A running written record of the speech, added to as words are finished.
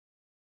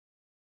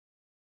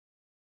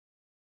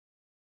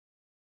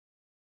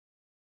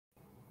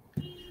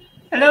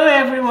Hello,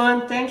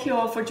 everyone. Thank you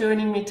all for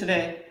joining me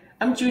today.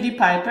 I'm Judy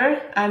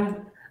Piper.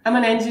 I'm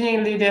an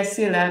engineering lead at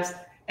Celo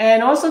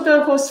and also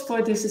the host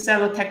for this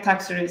Celo Tech Talk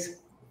series.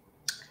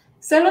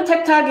 Celo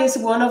Tech Talk is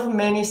one of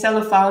many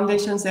Celo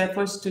Foundation's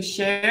efforts to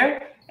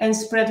share and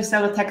spread the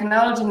Celo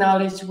technology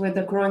knowledge with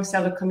the growing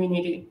Celo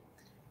community.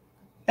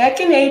 Back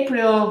in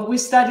April, we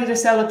started the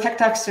Celo Tech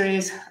Talk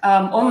series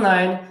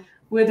online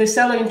with a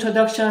Celo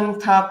introduction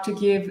talk to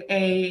give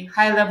a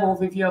high-level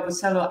overview of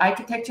Celo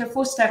architecture,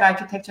 full-stack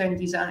architecture, and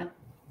design.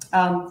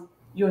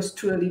 Yours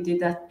truly did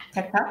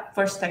that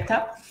first tech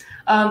talk.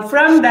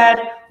 From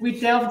that, we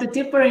delved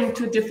deeper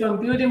into different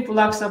building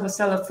blocks of a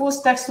Celo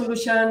full-stack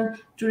solution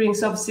during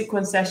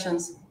subsequent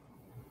sessions.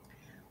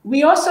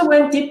 We also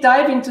went deep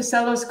dive into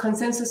Celo's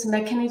consensus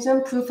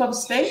mechanism, proof of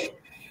stake,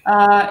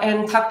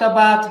 and talked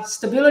about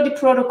stability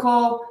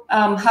protocol,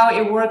 how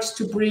it works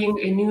to bring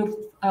a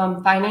new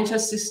financial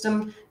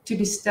system to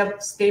be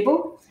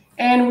stable.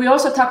 And we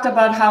also talked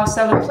about how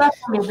Celo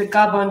platform is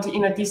governed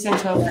in a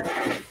decentralized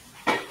way.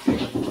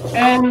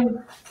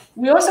 And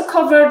we also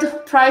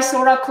covered price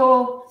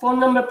oracle, phone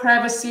number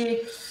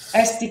privacy,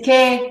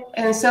 SDK,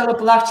 and Celo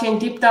blockchain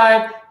deep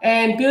dive,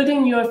 and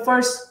building your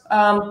first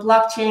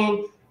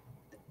blockchain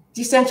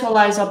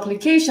decentralized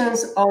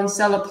applications on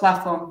Celo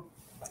platform.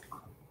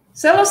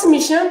 Celo's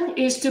mission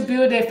is to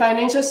build a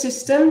financial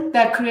system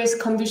that creates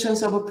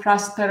conditions of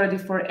prosperity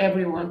for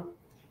everyone.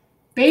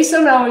 Based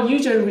on our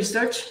user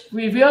research,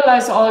 we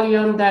realized early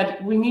on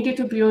that we needed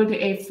to build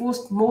a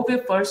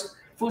mobile-first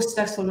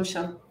full-stack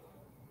solution.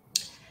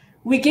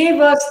 We gave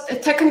us a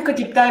technical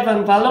deep dive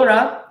on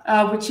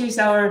Valora, which is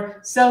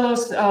our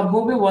Celo's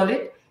mobile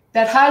wallet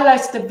that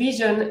highlights the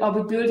vision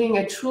of building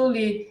a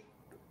truly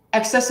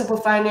accessible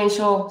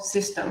financial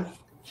system.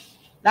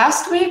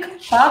 Last week,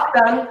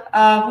 Bogdan,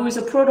 who is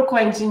a protocol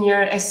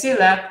engineer at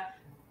Celo,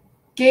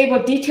 gave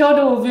a detailed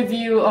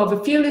overview of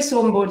a fearless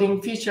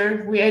onboarding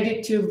feature we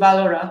added to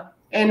Valora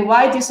and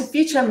why this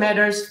feature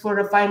matters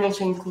for the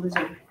financial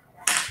inclusion.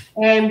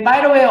 And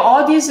by the way,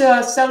 all these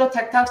Celo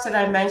Tech Talks that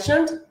I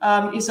mentioned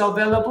is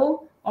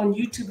available on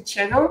YouTube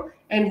channel,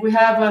 and we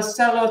have a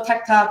Celo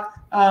Tech Talk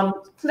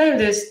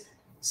playlist.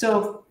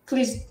 So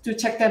please do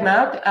check them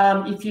out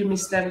if you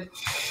missed them.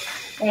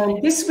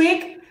 And this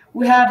week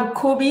we have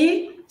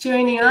Kobe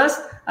joining us.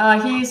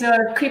 He's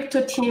a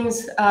crypto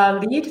team's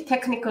lead,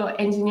 technical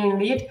engineering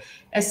lead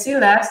at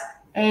Celo,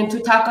 and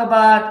to talk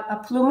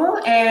about Plumo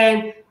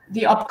and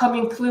the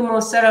upcoming Plumo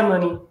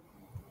ceremony.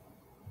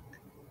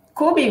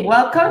 Kobe,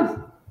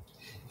 welcome.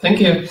 Thank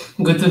you.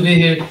 Good to be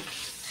here.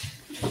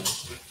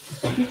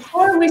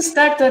 Before we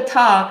start the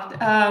talk,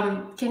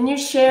 can you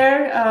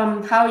share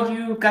how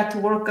you got to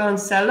work on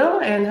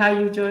Celo and how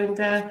you joined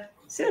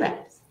Celo?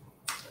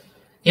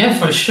 Yeah,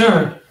 for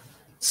sure.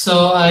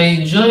 So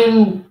I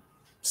joined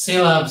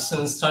Celo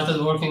and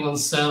started working on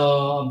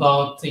Celo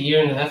about 1.5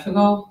 years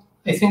ago.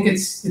 I think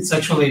it's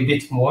actually a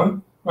bit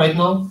more right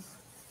now.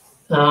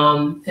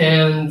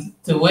 And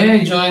the way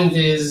I joined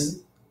is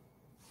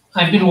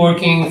I've been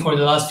working for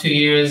the last few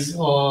years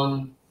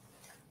on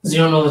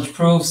zero-knowledge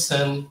proofs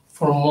and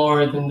for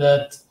more than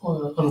that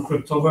on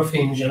cryptography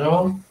in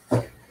general.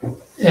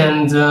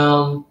 And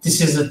this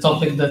is a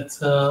topic that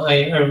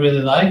I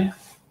really like.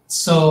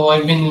 So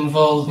I've been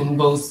involved in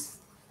both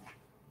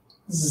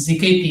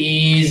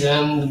ZKPs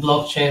and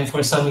blockchain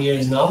for some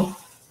years now.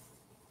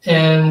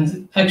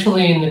 And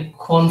actually in a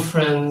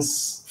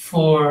conference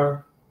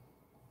for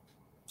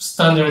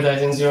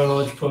standardizing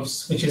zero-knowledge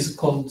proofs, which is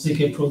called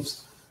ZK proofs,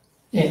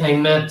 I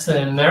met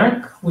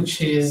Merrick,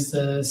 which is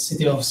the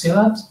CTO of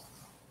Celo,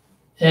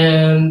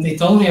 and he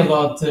told me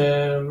about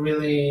the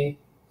really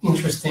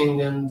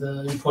interesting and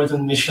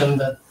important mission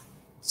that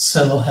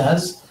Celo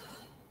has,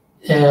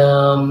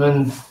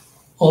 and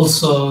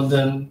also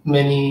the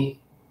many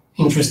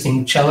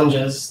interesting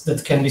challenges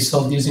that can be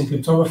solved using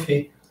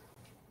cryptography.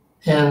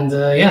 And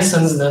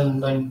since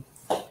then I'm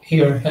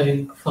here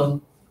having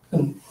fun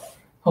and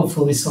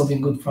hopefully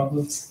solving good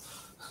problems.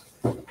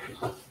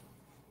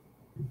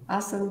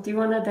 Awesome. Do you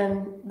want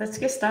to let's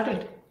get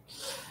started.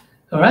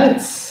 All right,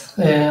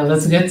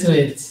 let's get to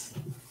it.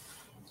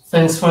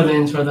 Thanks for the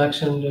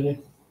introduction, Judy.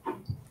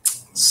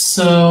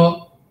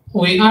 So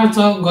we are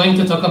going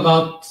to talk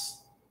about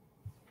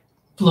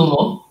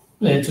Plumo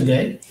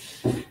today,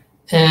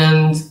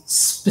 and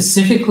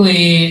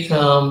specifically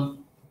to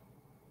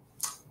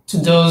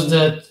those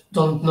that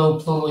don't know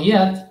Plumo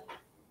yet,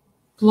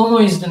 Plumo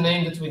is the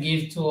name that we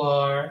give to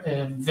our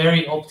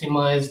very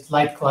optimized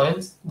light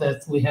client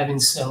that we have in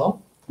Celo,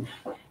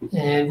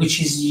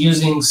 which is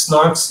using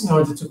snarks in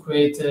order to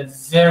create a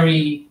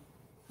very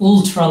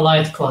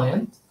ultra-light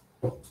client.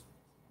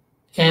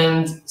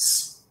 And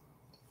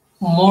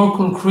more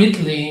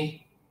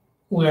concretely,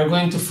 we are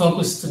going to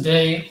focus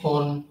today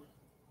on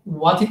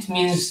what it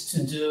means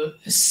to do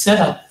a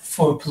setup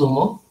for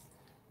Plumo.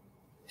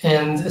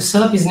 And a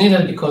setup is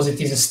needed because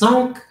it is a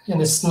snark,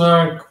 and a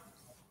snark,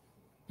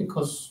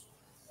 because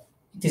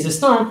it is a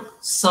snark,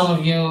 some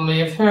of you may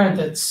have heard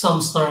that some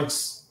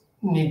snarks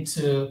need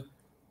to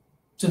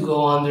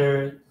go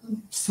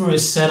through a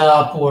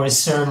setup or a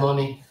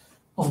ceremony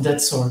of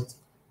that sort.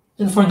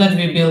 And for that,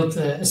 we built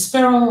a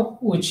Sparrow,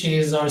 which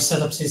is our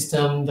setup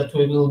system that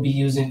we will be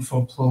using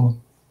for Plumo.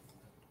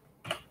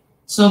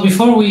 So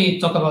before we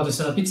talk about the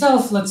setup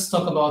itself, let's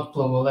talk about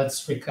Plumo.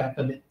 Let's recap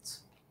a bit.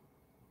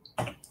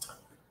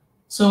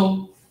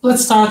 So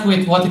let's start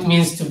with what it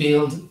means to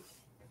build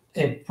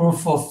a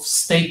proof of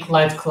stake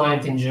light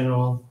client in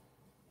general.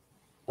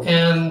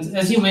 And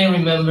as you may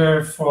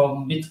remember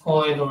from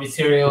Bitcoin or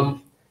Ethereum,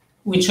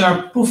 which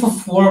are proof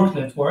of work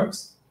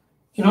networks,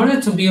 in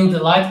order to build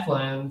a light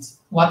client,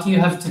 what you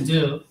have to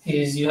do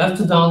is you have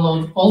to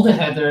download all the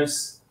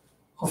headers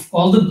of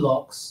all the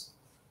blocks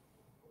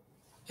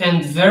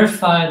and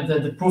verify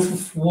that the proof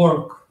of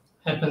work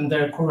happened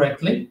there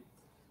correctly.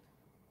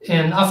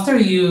 And after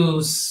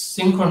you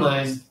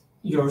synchronize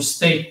your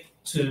state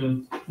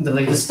to the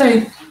latest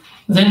state,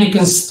 then you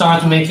can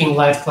start making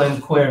light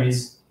client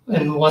queries.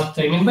 And what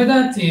I mean by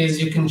that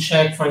is you can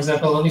check, for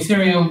example, on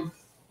Ethereum,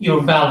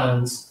 your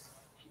balance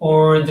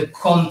or the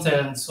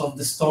contents of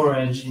the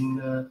storage in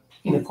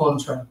a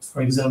contract,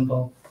 for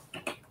example.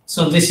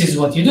 So this is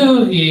what you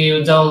do.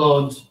 You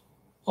download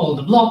all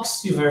the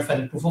blocks, you verify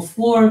the proof of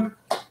work,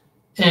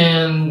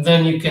 and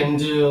then you can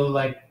do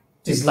like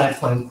these light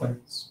client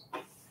queries.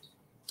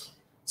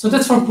 So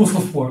that's for proof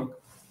of work.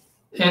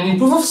 And in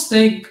proof of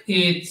stake,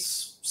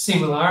 it's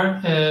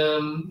similar.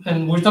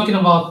 And we're talking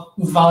about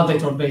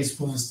validator-based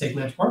proof of stake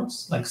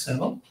networks like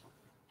Celo.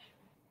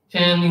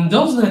 And in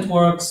those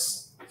networks,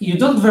 you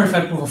don't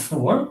verify proof of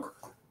work.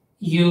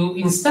 You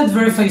instead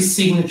verify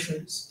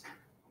signatures.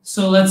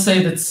 So let's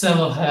say that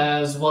Celo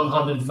has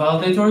 100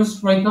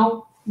 validators right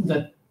now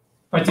that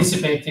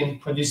participate in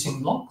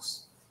producing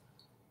blocks.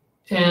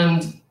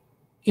 And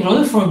in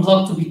order for a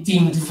block to be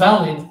deemed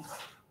valid,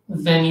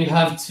 then you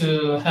have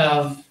to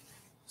have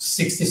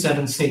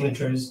 67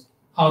 signatures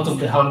out of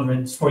the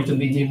 100 for it to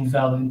be deemed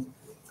valid.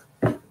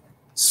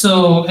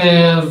 So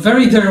a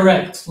very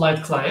direct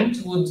light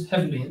client would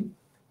have been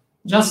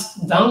just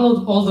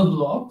download all the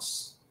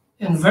blocks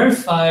and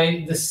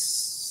verify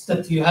this,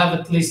 that you have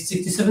at least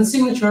 67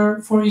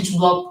 signatures for each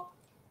block.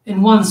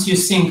 And once you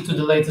sync to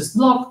the latest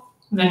block,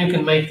 then you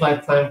can make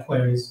light client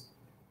queries.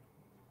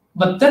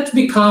 But that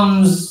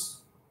becomes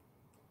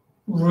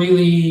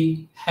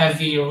really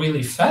heavy or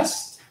really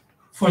fast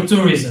for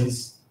two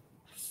reasons.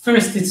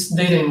 First, it's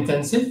data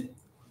intensive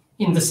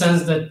in the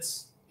sense that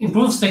in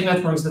proof of stake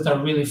networks that are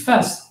really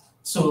fast,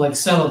 so like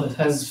Celo that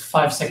has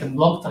 5-second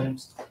block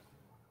times,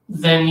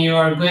 then you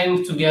are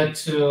going to get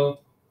to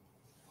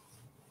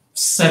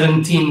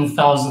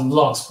 17,000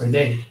 blocks per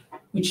day,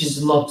 which is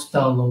a lot to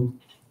download.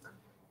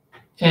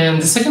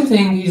 And the second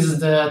thing is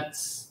that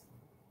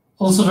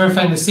also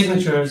verifying the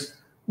signatures,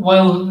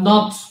 while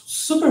not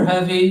super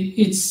heavy,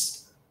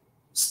 it's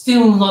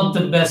still not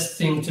the best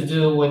thing to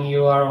do when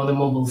you are on a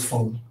mobile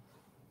phone,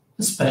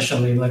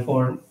 especially like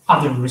or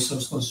other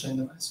resource constrained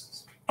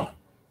devices.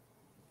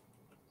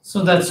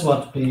 So that's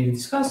what we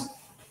discussed.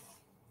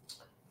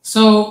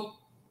 So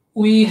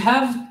we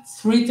have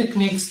 3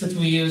 techniques that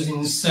we use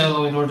in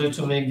Celo in order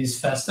to make this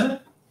faster.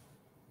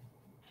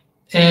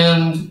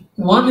 And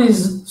one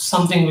is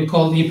something we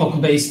call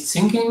epoch-based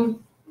syncing,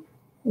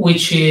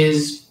 which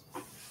is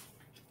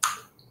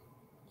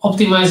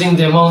optimizing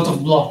the amount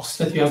of blocks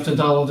that you have to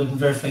download and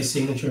verify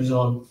signatures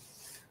on.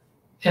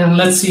 And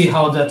let's see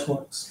how that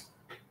works.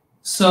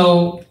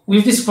 So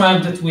we've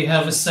described that we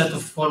have a set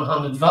of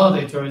 100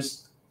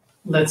 validators,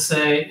 let's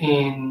say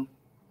in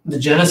the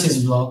Genesis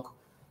block,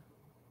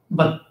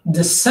 but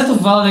the set of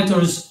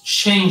validators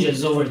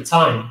changes over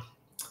time.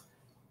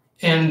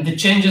 And it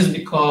changes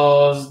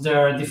because there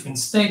are different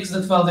stakes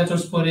that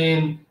validators put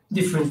in,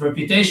 different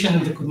reputation,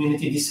 and the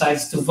community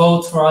decides to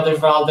vote for other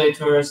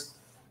validators,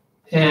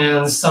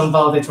 and some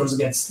validators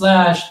get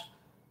slashed,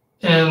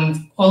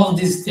 and all of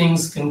these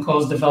things can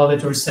cause the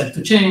validator set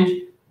to change.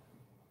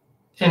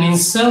 And in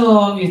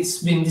Celo, it's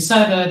been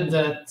decided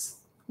that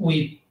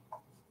we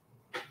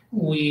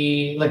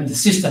like the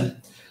system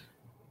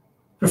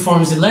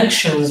performs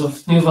elections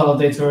of new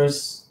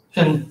validators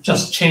and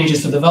just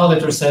changes to the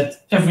validator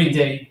set every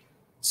day.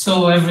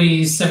 So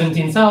every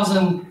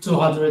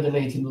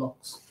 17,280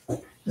 blocks,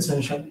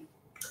 essentially.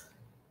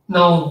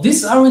 Now,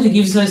 this already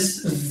gives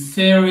us a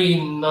very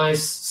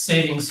nice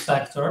savings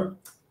factor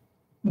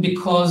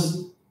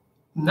because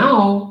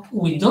now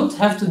we don't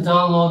have to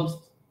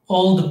download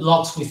all the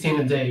blocks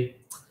within a day.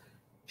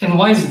 And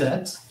why is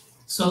that?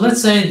 So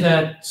let's say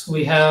that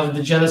we have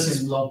the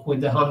Genesis block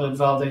with the 100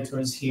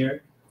 validators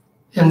here,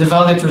 and the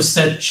validator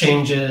set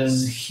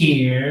changes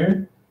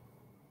here.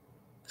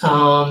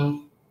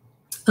 And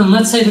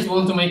let's say that we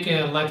want to make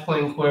a light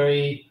client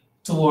query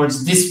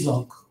towards this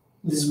block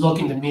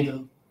in the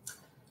middle.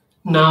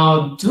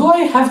 Now, do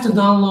I have to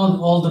download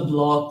all the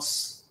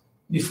blocks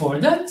before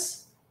that?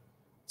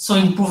 So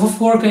in proof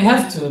of work, I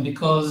have to,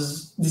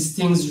 because these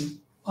things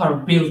are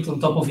built on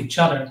top of each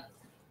other.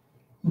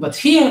 But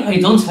here, I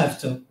don't have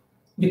to,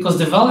 because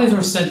the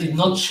validator set did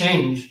not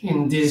change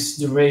in this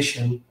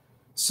duration.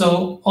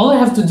 So all I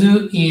have to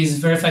do is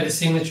verify the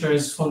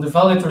signatures from the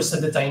validator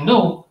set that I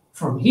know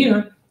from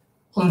here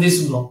on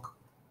this block.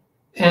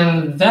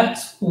 And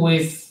that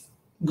with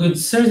good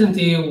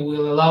certainty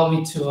will allow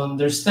me to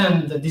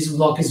understand that this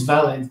block is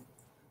valid,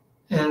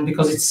 and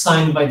because it's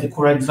signed by the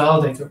correct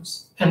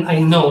validators, and I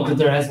know that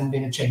there hasn't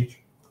been a change.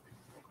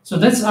 So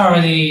that's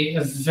already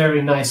a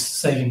very nice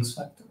savings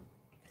factor.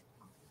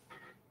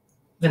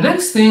 The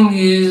next thing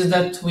is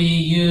that we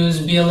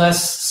use BLS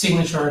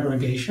signature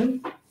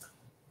aggregation.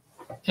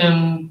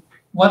 And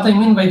what I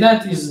mean by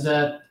that is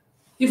that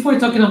if we're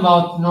talking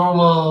about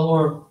normal,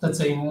 or let's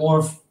say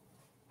more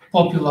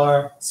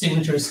popular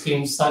signature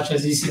schemes such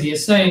as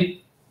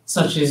ECDSA,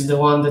 such as the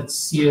one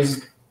that's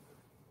used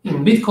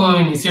in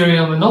Bitcoin,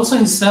 Ethereum, and also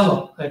in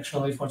Celo,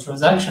 actually, for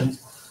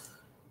transactions.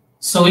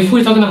 So if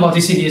we're talking about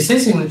ECDSA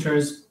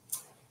signatures,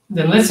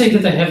 then let's say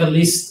that I have a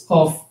list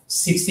of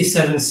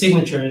 67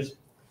 signatures.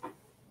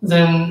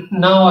 Then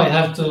now I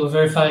have to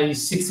verify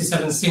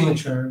 67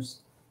 signatures.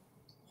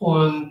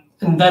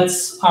 And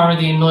that's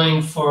already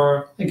annoying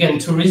for, again,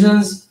 two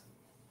reasons: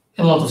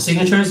 a lot of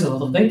signatures, a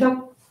lot of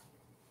data,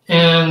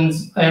 and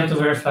I have to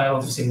verify a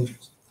lot of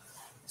signatures.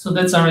 So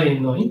that's already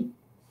annoying.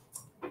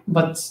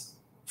 But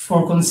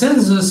for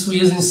consensus,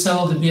 we use in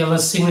Celo the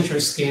BLS signature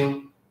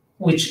scheme,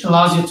 which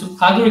allows you to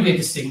aggregate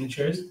the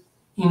signatures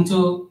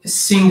into a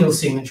single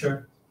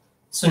signature.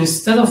 So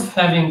instead of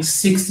having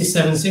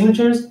 67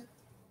 signatures,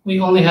 we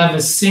only have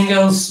a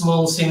single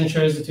small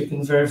signature that you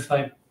can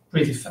verify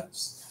pretty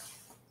fast.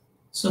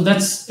 So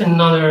that's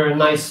another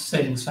nice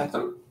savings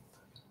factor.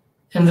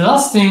 And the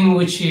last thing,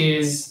 which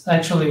is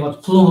actually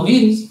what Plumo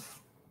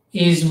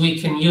is we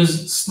can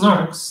use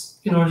snarks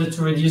in order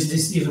to reduce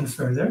this even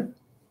further.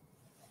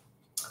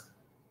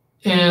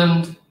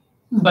 And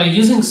by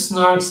using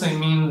snarks, I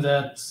mean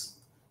that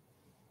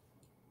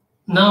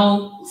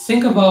now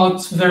think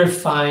about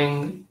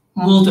verifying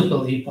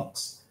multiple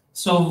epochs.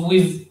 So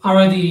we've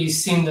already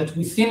seen that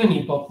within an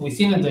epoch,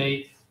 within a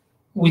day,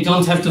 we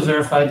don't have to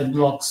verify the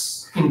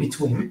blocks in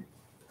between.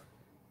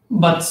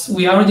 But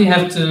we already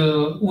have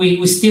to,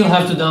 we still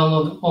have to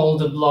download all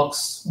the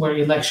blocks where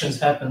elections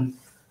happen.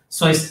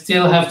 So I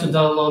still have to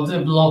download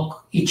a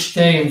block each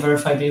day and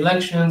verify the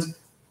elections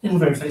and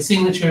verify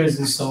signatures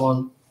and so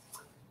on.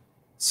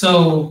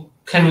 So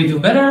can we do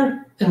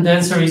better? And the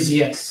answer is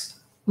yes.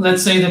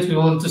 Let's say that we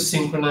want to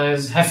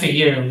synchronize half a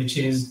year, which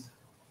is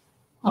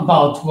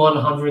about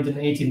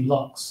 180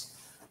 blocks.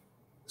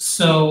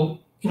 So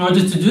in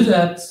order to do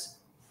that,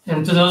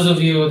 and to those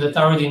of you that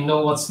already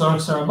know what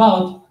snarks are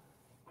about,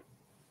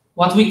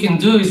 what we can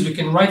do is we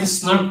can write a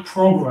snark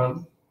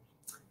program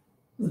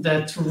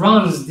that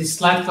runs the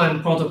Slack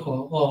client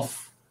protocol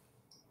of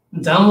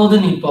download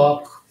an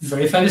epoch,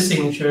 verify the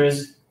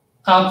signatures,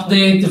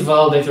 update the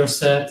validator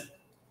set,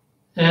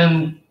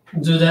 and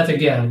do that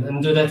again,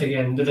 and do that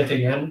again, do that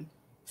again,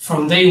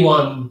 from day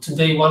 1 to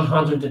day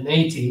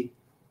 180,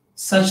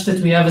 such that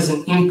we have as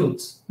an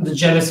input the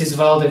Genesis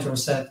validator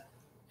set,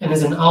 and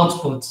as an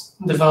output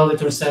the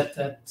validator set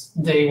at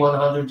day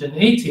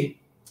 180.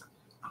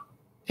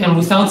 And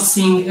without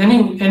seeing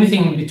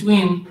anything in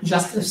between,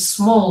 just a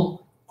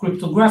small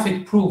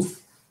cryptographic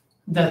proof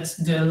that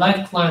the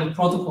light client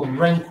protocol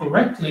ran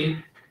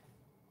correctly,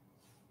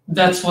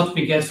 that's what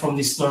we get from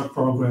this snark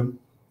program.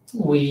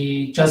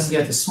 We just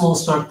get a small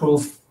snark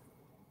proof,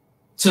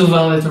 2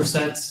 validator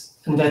sets,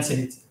 and that's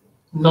it.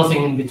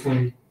 Nothing in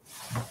between.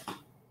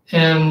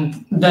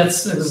 And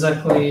that's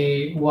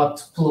exactly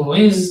what Plumo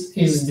is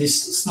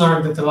this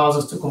snark that allows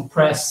us to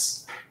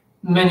compress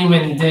many,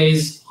 many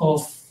days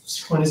of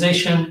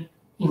synchronization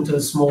into a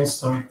small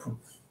snark proof.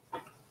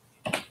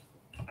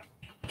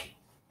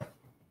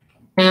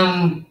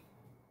 And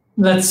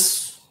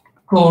let's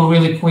go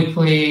really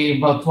quickly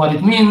about what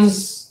it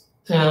means.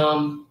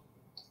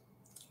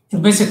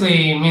 It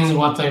basically means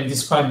what I've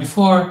described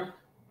before.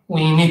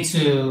 We need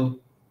to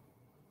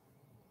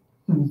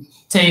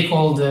take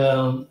all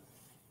the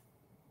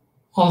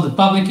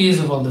public keys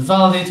of all the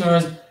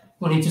validators.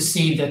 We need to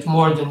see that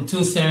more than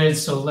 2/3,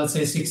 so let's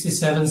say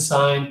 67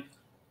 signed,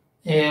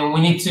 and we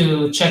need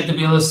to check the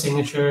BLS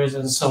signatures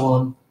and so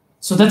on.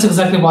 So that's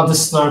exactly what the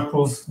snark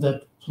proof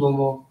that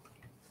Plumo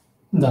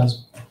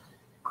does.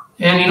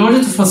 And in order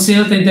to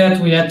facilitate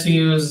that, we had to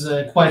use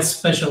quite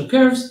special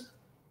curves,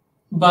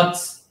 but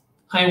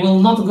I will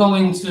not go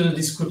into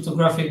these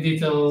cryptographic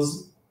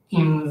details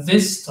in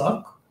this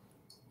talk.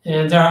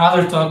 And there are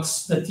other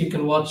talks that you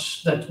can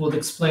watch that would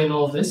explain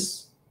all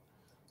this.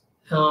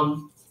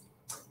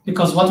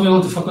 Because what we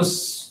want to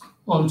focus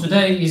on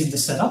today is the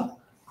setup.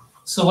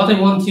 So what I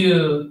want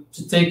you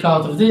to take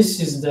out of this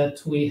is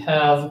that we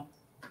have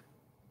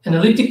an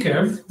elliptic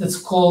curve that's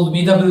called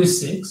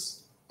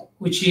BW6,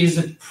 which is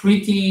a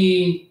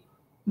pretty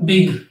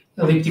big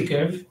elliptic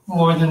curve,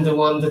 more than the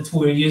one that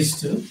we're used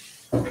to.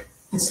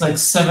 It's like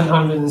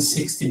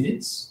 760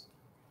 bits.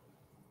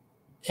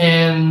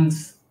 And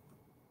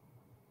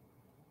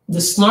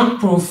the snark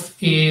proof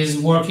is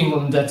working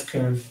on that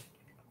curve.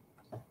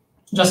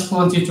 Just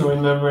want you to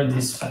remember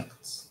these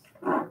facts.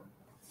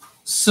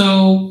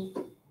 So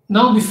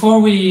now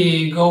before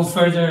we go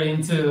further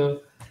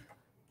into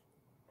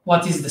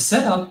what is the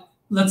setup,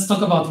 let's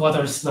talk about what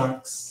are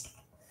snarks.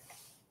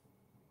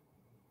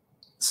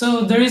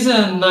 So there is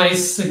a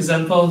nice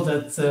example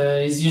that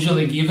is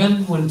usually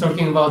given when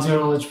talking about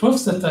zero-knowledge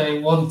proofs that I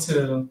want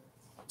to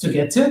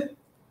get to.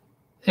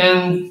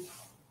 And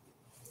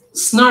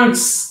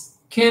snarks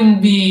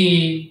can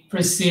be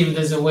perceived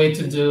as a way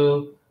to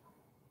do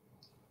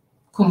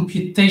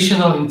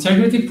computational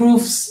integrity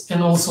proofs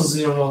and also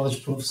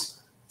zero-knowledge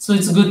proofs. So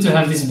it's good to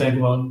have this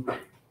background.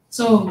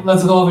 So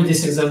let's go over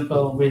this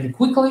example really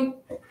quickly.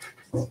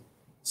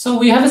 So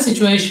we have a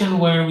situation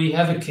where we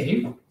have a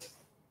cave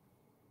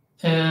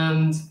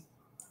and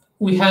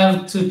we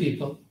have two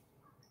people.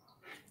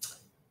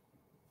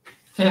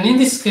 And in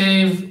this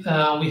cave,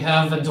 we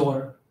have a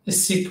door with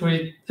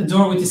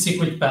a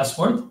secret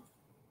password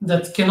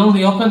that can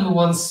only open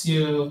once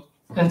you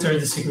enter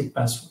the secret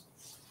password.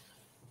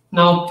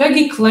 Now,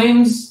 Peggy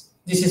claims,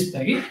 this is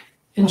Peggy,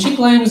 and she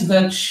claims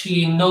that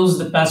she knows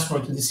the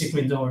password to the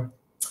secret door.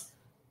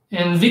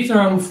 And Victor,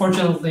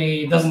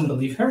 unfortunately, doesn't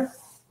believe her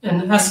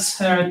and asks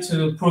her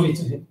to prove it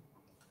to him.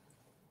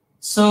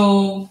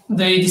 So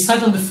they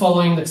decide on the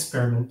following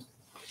experiment.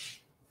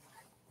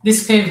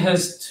 This cave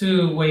has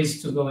two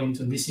ways to go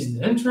into. This is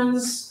the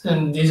entrance,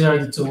 and these are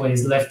the two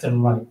ways, left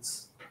and right.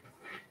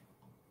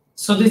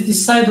 So they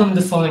decide on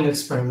the following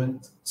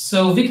experiment.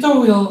 So Victor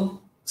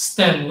will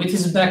stand with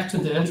his back to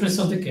the entrance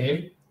of the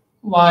cave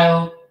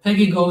while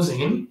Peggy goes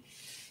in,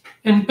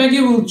 and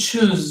Peggy will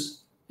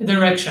choose a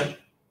direction,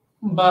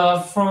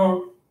 but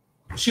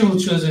she will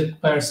choose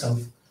it by herself.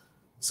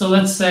 So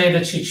let's say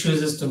that she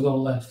chooses to go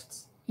left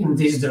in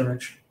this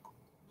direction.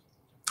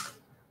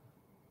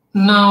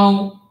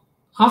 Now,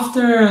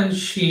 after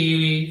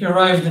she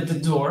arrived at the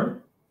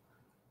door,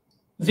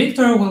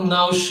 Victor will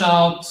now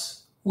shout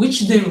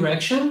which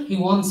direction he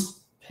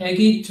wants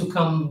Peggy to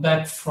come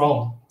back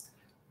from.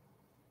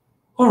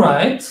 All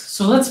right,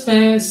 so let's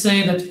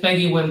say that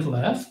Peggy went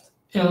left,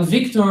 and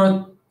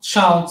Victor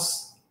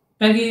shouts,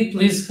 Peggy,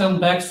 please come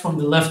back from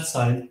the left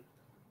side.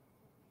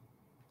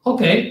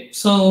 Okay,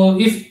 so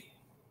if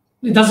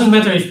it doesn't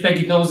matter if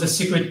Peggy knows the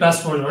secret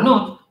password or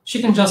not,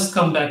 she can just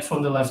come back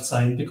from the left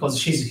side because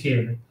she's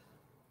here.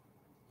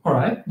 All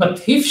right,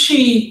 but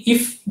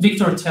if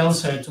Victor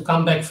tells her to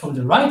come back from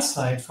the right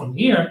side, from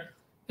here,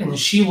 and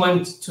she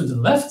went to the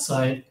left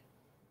side,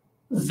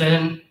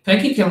 then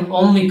Peggy can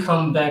only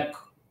come back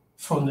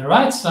from the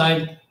right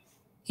side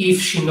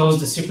if she knows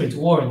the secret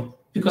word,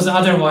 because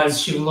otherwise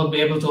she will not be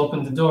able to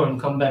open the door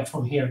and come back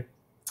from here.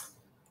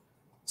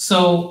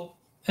 So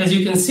as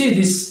you can see,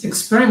 this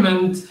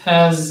experiment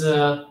has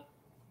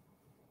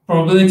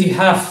probability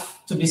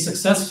half to be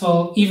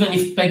successful, even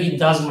if Peggy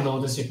doesn't know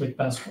the secret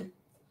password.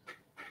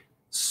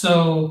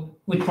 So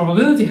with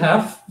probability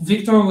half,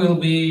 Victor will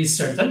be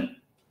certain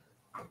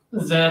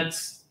that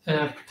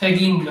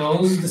Peggy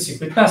knows the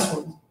secret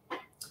password.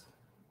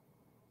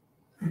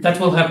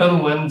 That will happen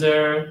when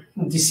their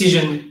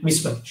decision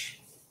mismatch.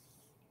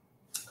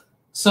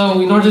 So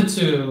in order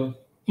to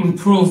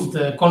improve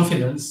the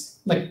confidence,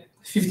 like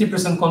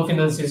 50%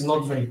 confidence is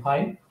not very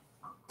high.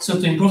 So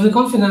to improve the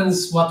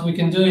confidence, what we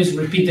can do is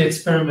repeat the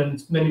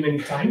experiment many, many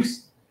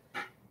times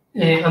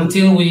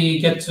until we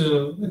get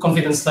to a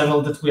confidence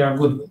level that we are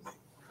good with.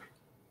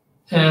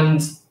 And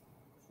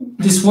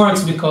this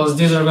works because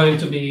these are going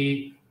to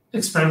be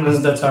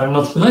experiments that are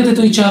not related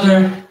to each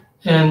other.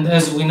 And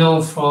as we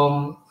know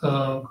from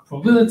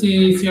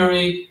probability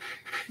theory,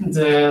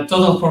 the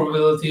total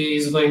probability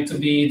is going to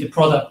be the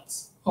product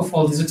of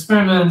all these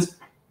experiments.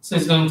 So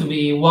it's going to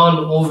be 1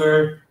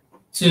 over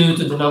 2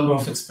 to the number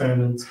of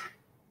experiments.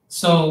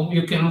 So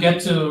you can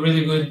get to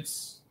really good,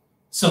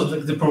 so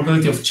the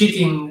probability of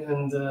cheating,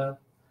 and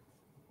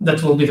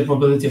that will be the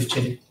probability of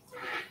cheating.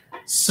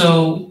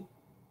 So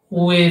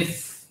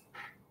with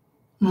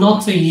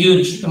not a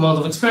huge amount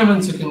of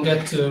experiments, you can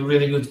get to a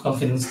really good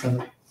confidence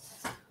level.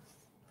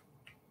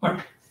 All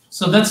right.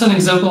 So that's an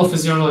example of a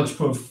zero-knowledge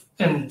proof.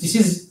 And this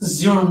is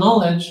zero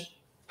knowledge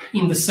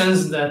in the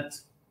sense that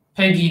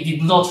Peggy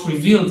did not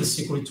reveal the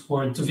secret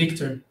word to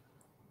Victor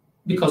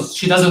because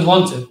she doesn't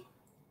want to.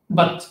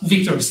 But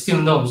Victor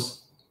still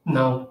knows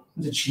now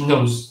that she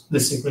knows the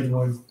secret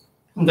word.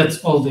 And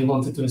that's all they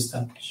wanted to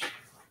establish.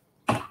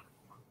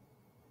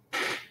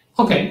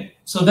 Okay,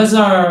 so those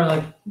are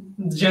like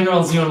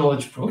general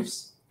zero-knowledge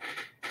proofs.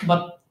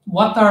 But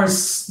what are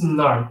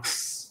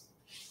snarks?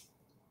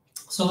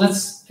 So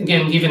let's,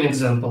 again, give an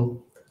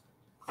example.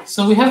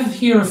 So we have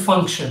here a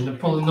function, a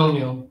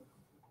polynomial.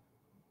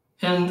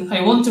 And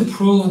I want to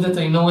prove that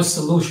I know a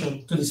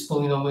solution to this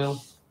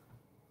polynomial.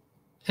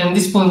 And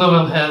this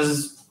polynomial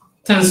has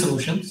 10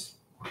 solutions,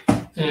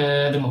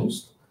 the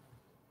most,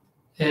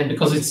 and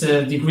because it's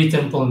a degree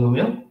 10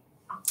 polynomial.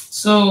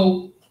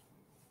 So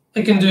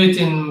I can do it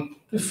in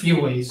a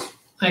few ways.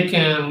 I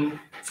can,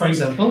 for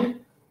example,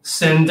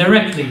 send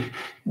directly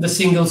the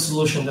single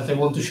solution that I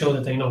want to show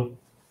that I know.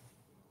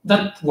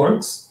 That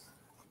works.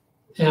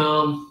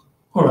 All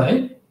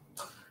right.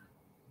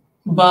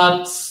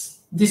 But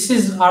this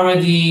is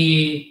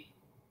already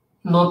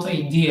not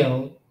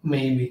ideal,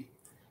 maybe,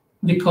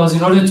 because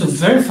in order to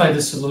verify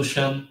the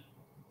solution,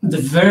 the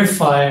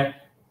verifier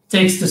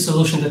takes the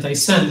solution that I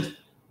sent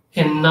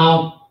and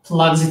now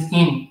plugs it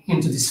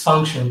into this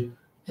function.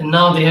 And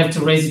now they have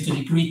to raise it to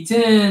degree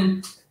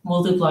 10,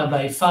 multiply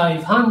by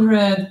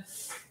 500.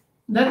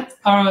 That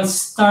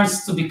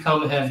starts to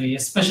become heavy,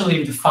 especially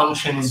if the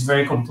function is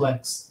very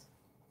complex.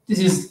 This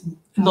is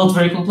not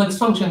very complex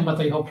function, but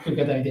I hope you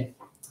get the idea.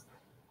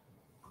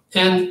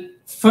 And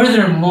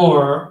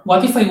furthermore,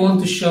 what if I want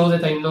to show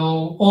that I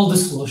know all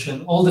the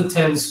solution, all the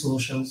 10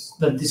 solutions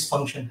that this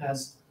function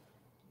has?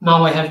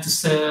 Now I have to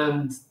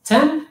send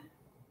 10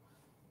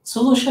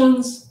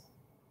 solutions,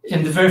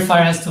 and the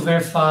verifier has to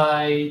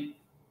verify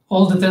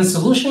all the 10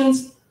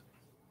 solutions.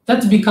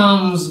 That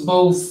becomes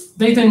both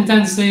data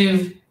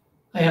intensive,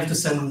 I have to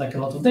send like a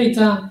lot of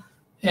data,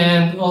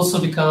 and also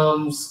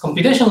becomes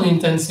computationally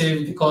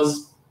intensive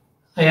because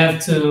I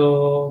have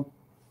to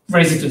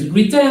raise it to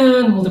degree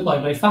 10, multiply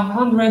by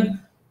 500.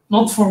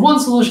 Not for one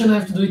solution, I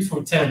have to do it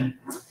for 10.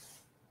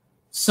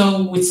 So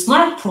with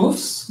snark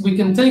proofs, we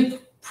can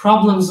take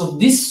problems of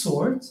this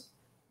sort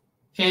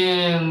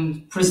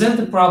and present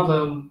a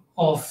problem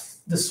of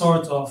the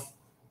sort of,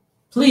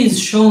 please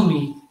show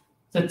me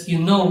that you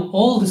know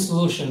all the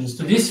solutions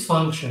to this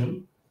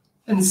function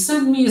and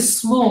send me a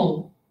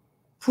small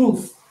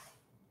proof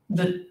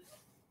that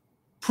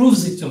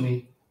proves it to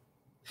me.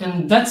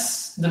 And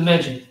that's the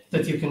magic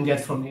that you can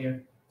get from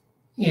here,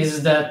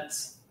 is that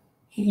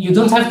you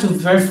don't have to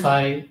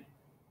verify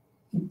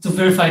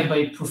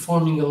by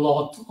performing a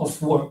lot of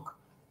work.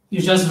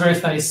 You just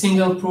verify a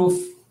single proof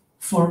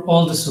for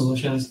all the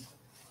solutions.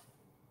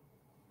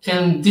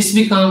 And this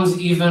becomes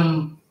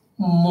even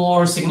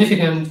more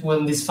significant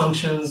when these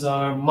functions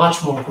are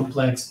much more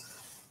complex.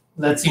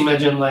 Let's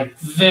imagine like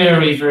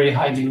very, very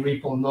high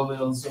degree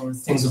polynomials or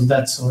things of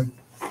that sort,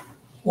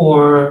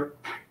 or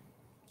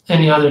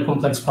any other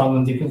complex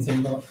problem you can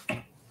think of.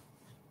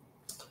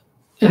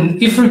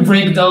 And if we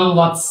break down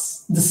what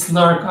the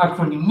snark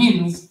acronym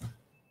means,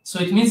 so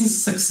it means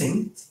it's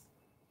succinct.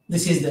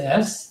 This is the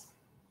S.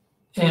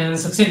 And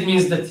succinct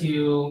means that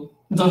you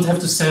don't have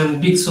to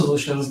send big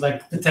solutions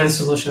like the 10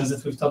 solutions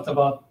that we've talked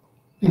about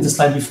in the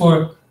slide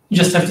before. You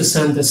just have to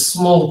send a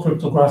small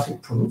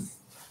cryptographic proof.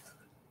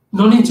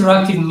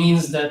 Non-interactive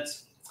means that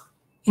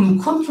in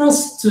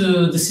contrast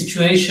to the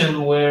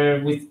situation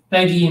where with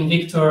Peggy and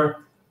Victor,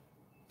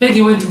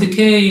 Peggy went to the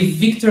cave,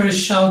 Victor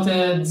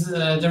shouted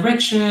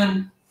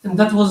direction, and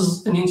that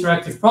was an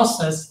interactive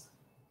process.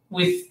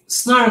 With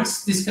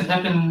snarks, this can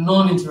happen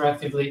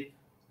non-interactively.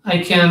 I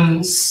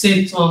can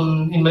sit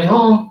in my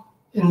home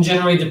and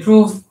generate the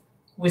proof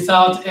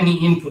without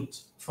any input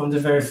from the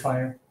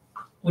verifier,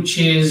 which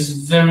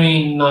is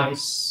very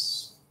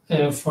nice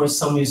for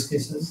some use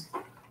cases.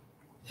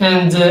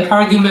 And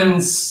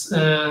arguments,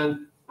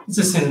 it's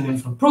a synonym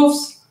for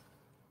proofs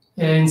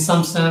in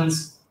some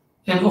sense.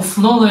 And of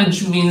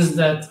knowledge means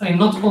that I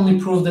not only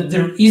prove that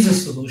there is a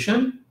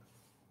solution,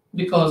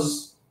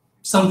 because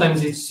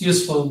sometimes it's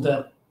useful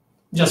that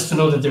just to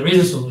know that there is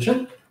a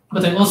solution,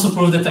 but I also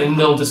prove that I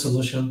know the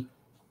solution.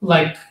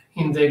 Like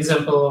in the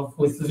example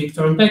with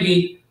Victor and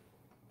Peggy,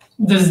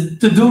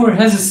 the door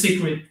has a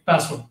secret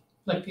password,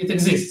 like it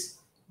exists,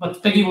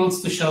 but Peggy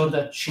wants to show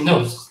that she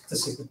knows the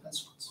secret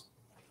passwords.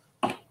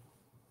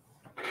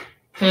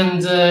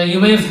 And you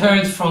may have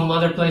heard from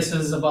other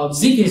places about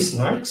ZK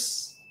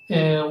snarks,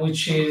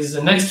 which is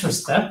an extra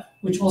step,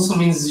 which also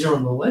means zero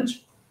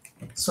knowledge.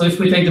 So if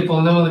we take the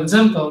polynomial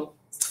example,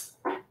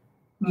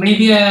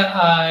 maybe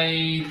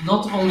I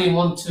not only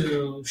want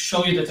to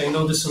show you that I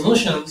know the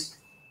solutions,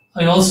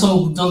 I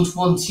also don't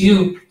want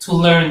you to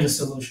learn the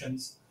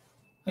solutions.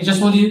 I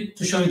just want you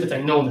to show you that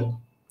I know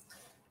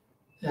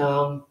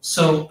them.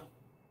 So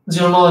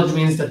zero knowledge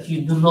means that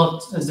you do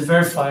not, as the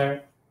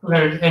verifier,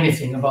 learn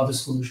anything about the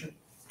solution.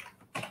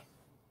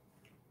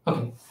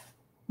 Okay.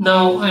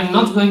 Now, I'm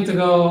not going to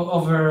go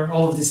over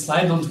all of this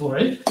slide, don't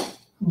worry.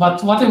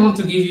 But what I want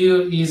to give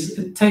you is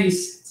a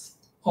taste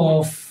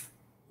of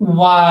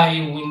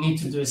why we need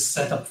to do a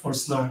setup for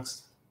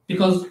snarks.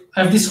 Because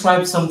I've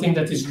described something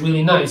that is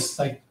really nice.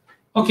 Like,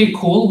 okay,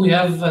 cool, we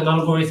have an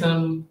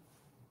algorithm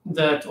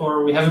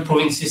or we have a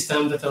proving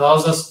system that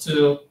allows us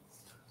to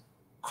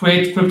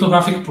create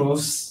cryptographic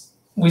proofs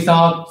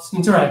without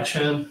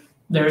interaction.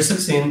 They're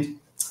succinct.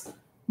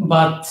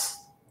 But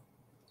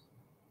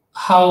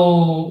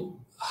how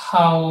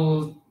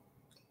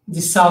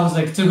this sounds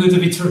like too good to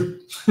be true.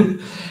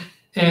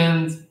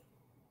 And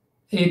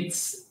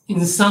it's,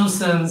 in some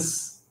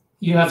sense,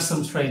 you have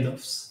some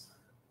trade-offs.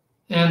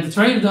 And the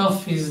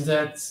trade-off is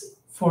that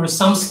for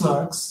some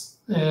snarks,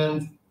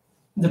 and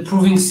the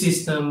proving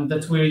system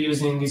that we're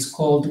using is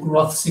called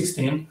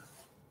Groth16,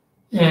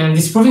 and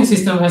this proving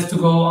system has to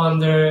go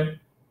under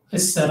a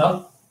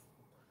setup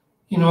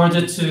in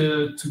order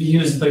to be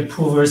used by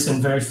provers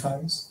and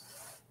verifiers.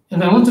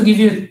 And I want to give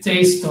you a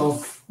taste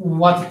of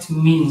what it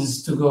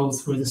means to go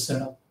through the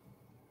setup.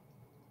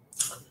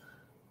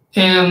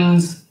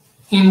 And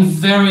in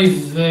very,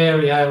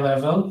 very high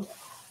level,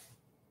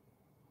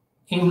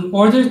 in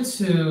order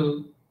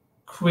to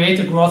create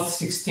a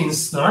Groth16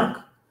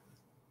 snark,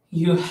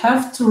 you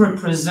have to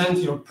represent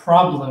your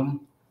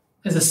problem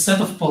as a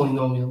set of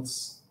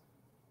polynomials.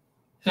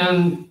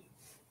 And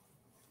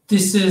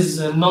this is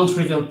a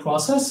non-trivial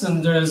process,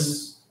 and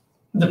there's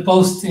the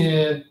post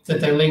that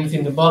I linked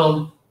in the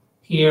bottom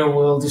here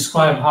will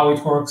describe how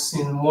it works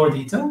in more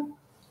detail.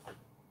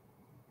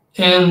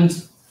 And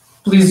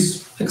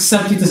please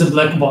accept it as a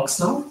black box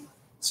now.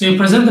 So you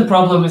present the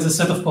problem as a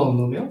set of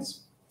polynomials.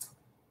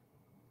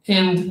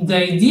 And the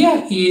idea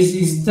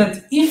is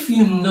that if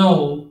you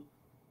know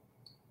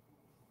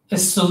a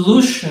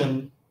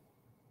solution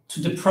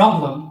to the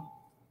problem,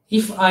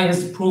 if I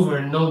as the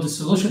prover know the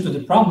solution to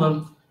the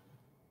problem,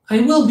 I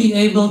will be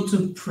able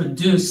to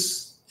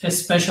produce a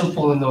special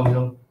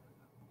polynomial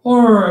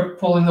or a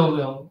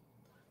polynomial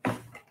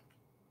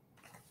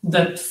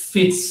that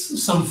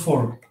fits some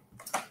form.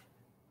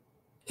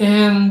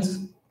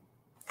 And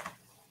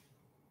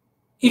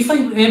if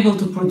I'm able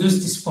to produce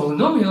this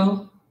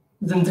polynomial,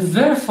 then the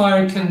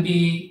verifier can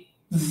be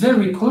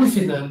very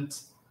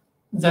confident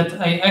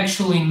that I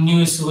actually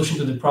knew a solution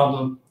to the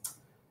problem.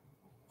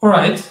 All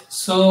right,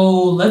 so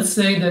let's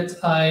say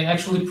that I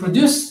actually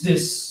produced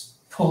this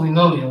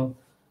polynomial.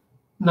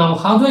 Now,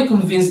 how do I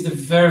convince the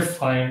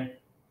verifier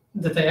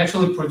that I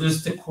actually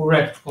produced the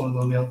correct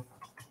polynomial?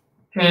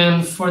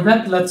 And for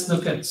that, let's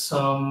look at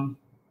some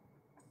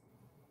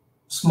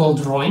small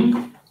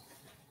drawing.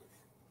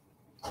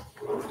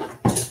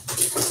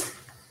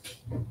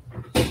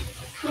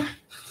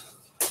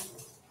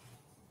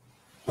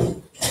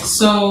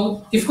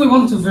 So if we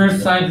want to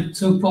verify that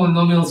two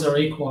polynomials are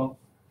equal,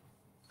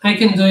 I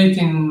can do it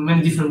in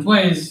many different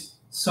ways.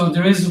 So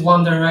there is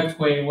one direct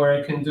way where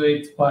I can do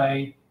it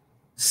by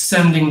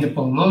sending the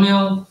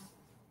polynomial,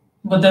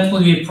 but that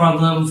would be a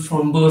problem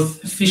from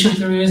both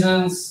efficiency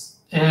reasons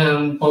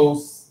and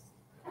both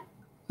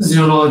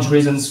zero-knowledge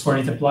reasons where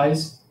it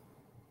applies.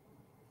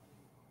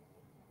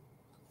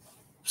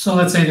 So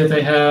let's say that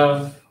I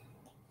have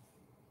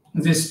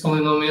this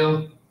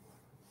polynomial,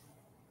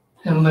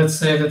 and let's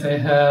say that I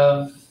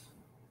have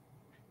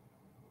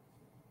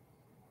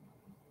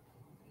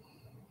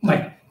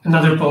like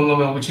another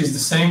polynomial which is the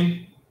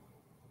same.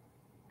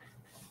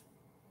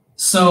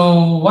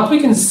 So what we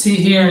can see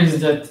here is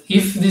that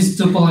if these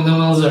two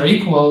polynomials are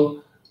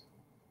equal,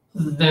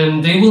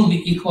 then they will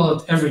be equal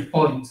at every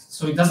point.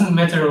 So it doesn't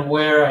matter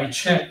where I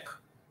check.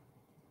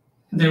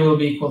 They will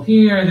be equal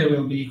here, they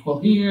will be equal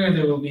here,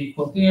 they will be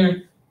equal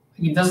here.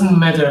 It doesn't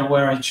matter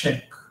where I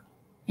check,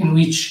 in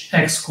which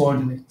x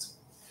coordinate.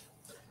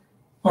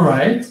 All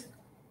right,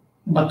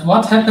 but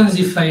what happens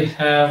if I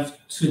have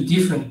two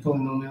different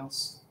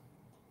polynomials?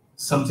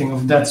 Something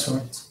of that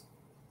sort.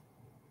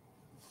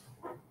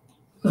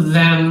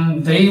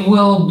 Then they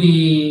will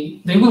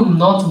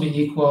not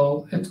be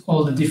equal at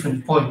all the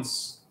different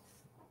points.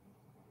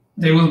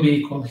 They will be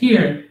equal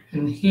here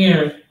and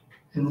here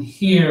and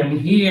here and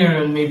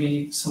here and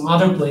maybe some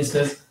other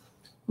places,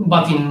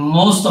 but in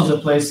most of the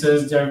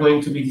places they're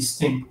going to be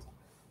distinct.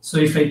 So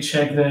if I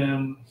check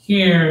them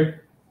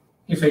here,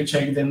 if I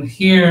check them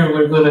here,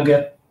 we're going to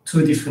get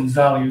two different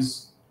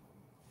values.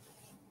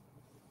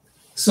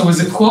 So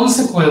as a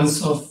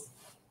consequence of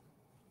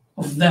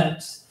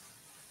that,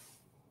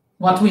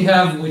 what we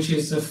have, which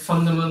is a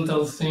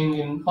fundamental thing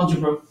in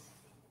algebra,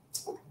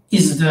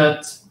 is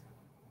that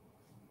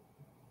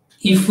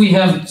if we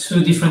have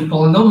two different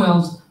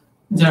polynomials,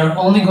 they're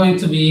only going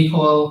to be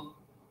equal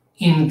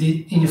in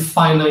a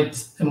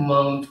finite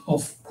amount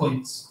of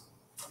points.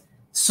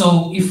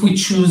 So if we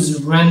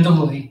choose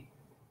randomly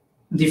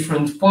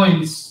different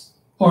points,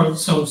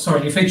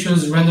 if I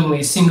choose randomly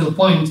a single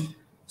point,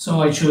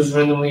 so I choose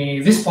randomly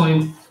this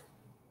point,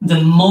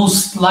 then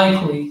most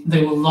likely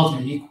they will not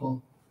be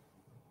equal.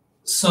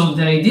 So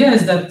the idea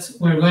is that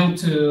we're going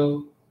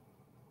to,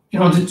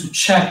 in order to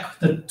check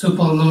that two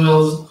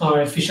polynomials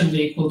are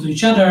efficiently equal to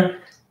each other,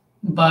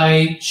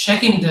 by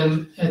checking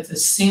them at a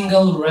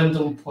single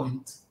random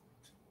point.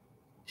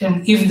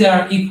 And if they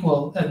are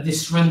equal at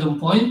this random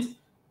point,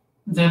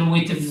 then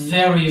with a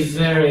very,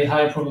 very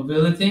high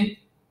probability,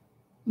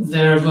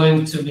 they're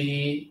going to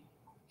be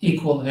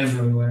equal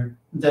everywhere.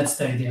 That's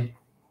the idea.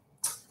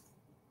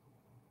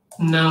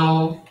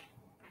 Now,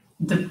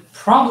 the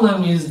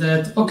problem is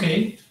that,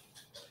 okay,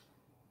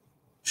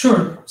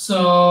 sure, so,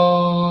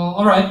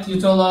 all right,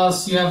 you told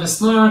us you have a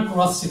snark,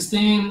 Roth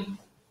 16,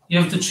 you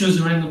have to choose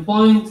a random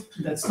point,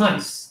 that's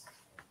nice.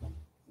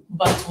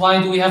 But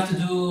why do we have to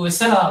do a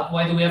setup?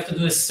 Why do we have to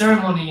do a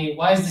ceremony?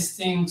 Why is this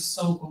thing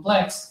so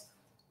complex?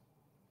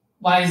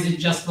 Why is it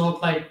just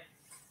not like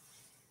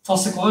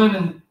toss a coin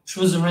and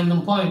choose a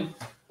random point?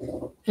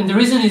 And the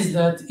reason is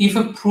that if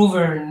a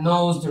prover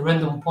knows the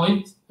random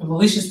point, a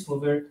malicious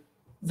prover,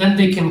 then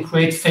they can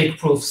create fake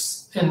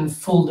proofs and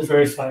fool the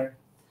verifier.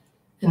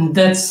 And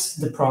that's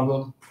the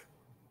problem.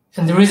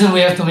 And the reason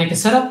we have to make a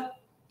setup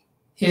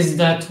is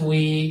that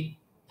we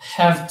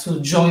have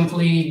to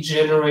jointly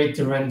generate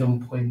the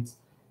random point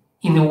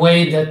in a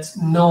way that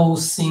no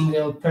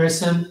single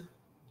person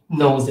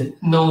knows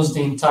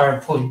the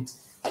entire point.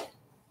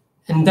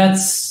 And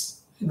that's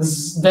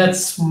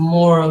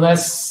more or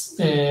less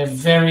a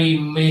very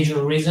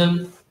major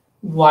reason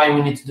why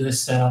we need to do a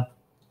setup.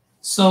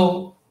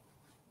 So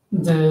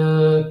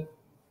the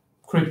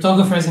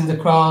cryptographers in the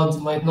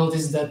crowd might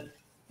notice that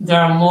there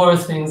are more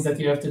things that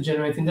you have to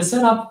generate in the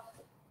setup,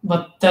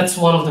 but that's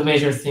one of the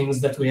major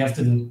things that we have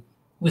to do.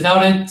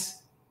 Without it,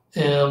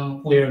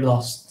 we're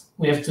lost.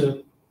 We have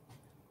to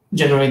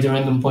generate the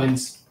random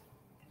points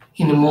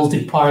in a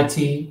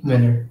multi-party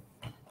manner.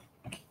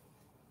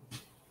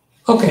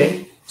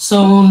 Okay,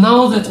 so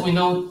now that we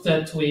know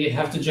that we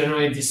have to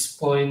generate these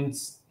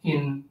points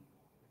in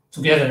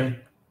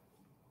together,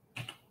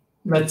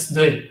 let's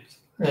do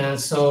it.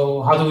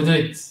 So how do we do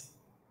it?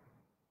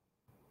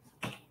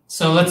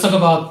 So let's talk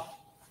about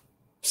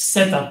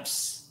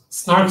setups,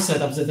 snark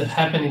setups that have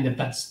happened in the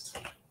past.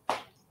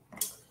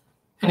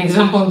 An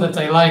example that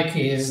I like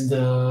is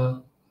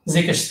the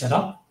Zcash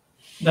setup.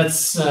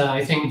 That's,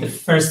 I think, the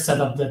first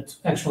setup that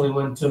actually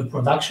went to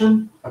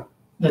production.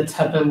 That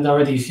happened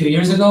already a few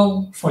years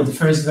ago for the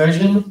first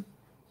version.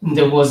 And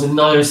there was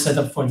another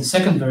setup for the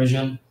second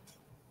version.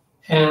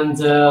 And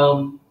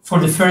for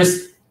the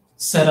first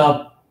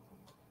setup,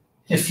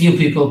 a few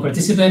people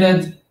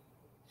participated.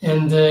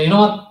 And you know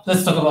what?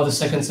 Let's talk about the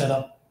second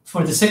setup.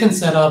 For the second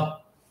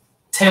setup,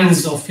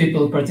 tens of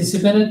people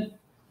participated.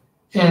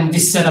 And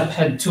this setup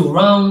had 2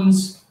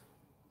 rounds.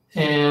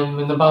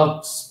 And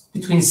about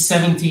between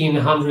 70 and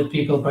 100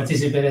 people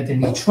participated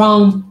in each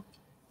round.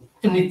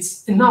 And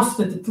it's enough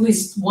that at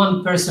least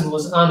one person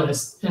was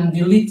honest and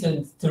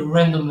deleted the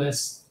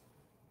randomness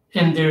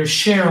and their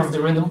share of the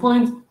random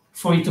point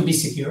for it to be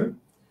secure.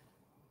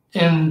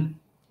 And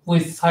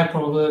with high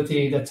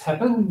probability that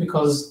happened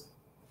because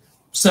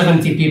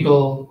 70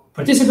 people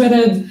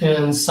participated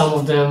and some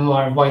of them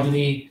are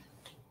widely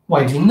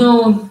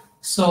known.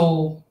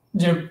 So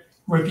their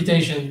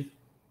reputation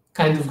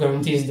kind of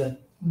guarantees that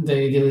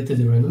they deleted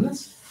the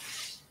randomness.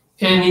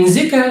 And in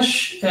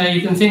Zcash,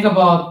 you can think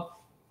about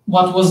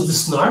what was the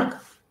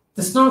snark.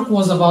 The snark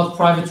was about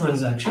private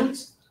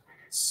transactions.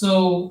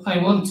 So I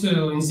want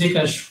to, in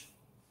Zcash,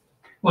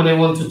 when I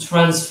want to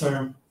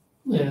transfer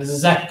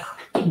ZAC,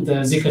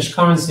 the Zcash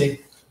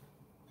currency,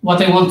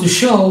 what I want to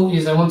show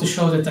is I want to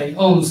show that I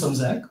own some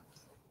ZAC,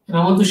 and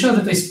I want to show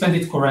that I spend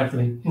it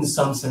correctly in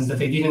some sense,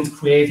 that I didn't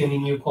create any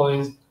new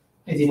coins,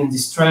 I didn't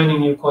destroy any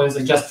new coins,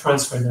 I just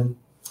transferred them.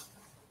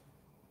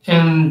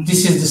 And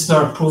this is the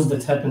snark proof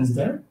that happens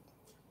there.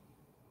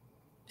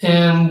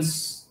 And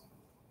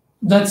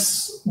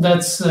that's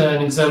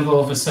an example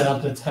of a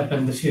setup that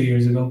happened a few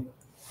years ago.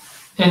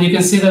 And you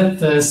can see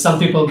that some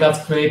people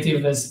got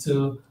creative as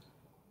to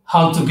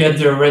how to get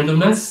their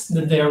randomness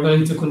that they are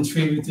going to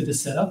contribute to the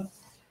setup.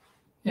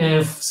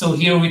 So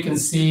here we can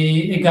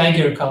see a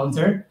Geiger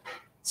counter.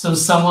 So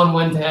someone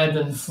went ahead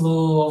and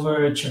flew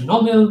over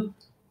Chernobyl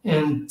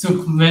and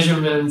took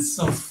measurements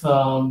of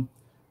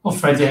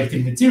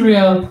radioactive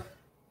material,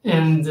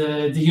 and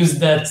they used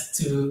that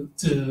to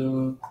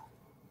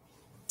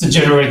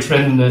generate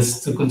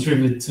randomness to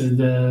contribute to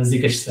the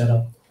Zcash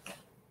setup.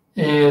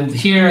 And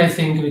here I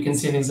think we can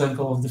see an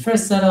example of the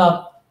first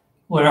setup,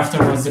 where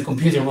afterwards the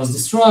computer was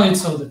destroyed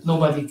so that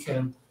nobody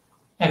can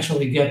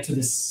actually get to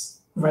this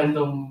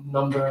random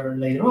number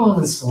later on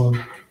and so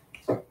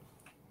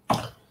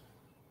on.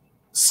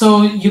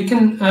 So you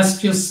can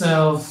ask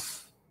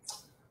yourself,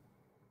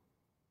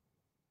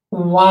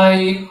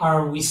 why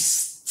are we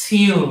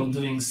still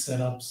doing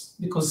setups?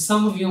 Because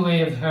some of you may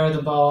have heard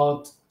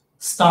about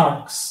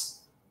Starks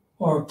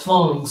or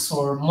Plonks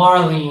or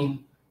Marlin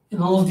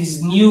and all of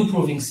these new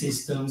proving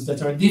systems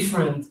that are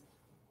different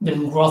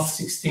than Groth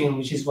 16,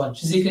 which is what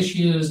Zcash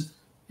used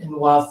and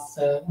what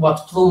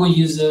Plumo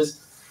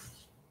uses.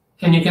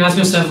 And you can ask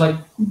yourself, like,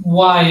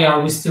 why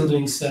are we still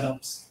doing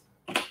setups?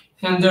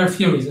 And there are a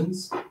few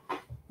reasons.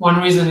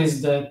 One reason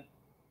is that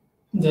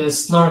the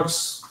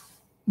snarks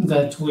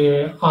that we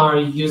are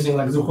using,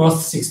 like the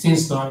Groth 16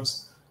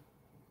 snarks,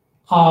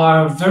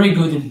 are very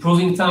good in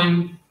proving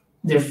time.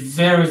 They're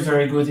very,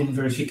 very good in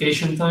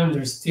verification time.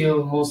 They're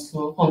still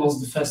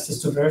almost the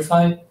fastest to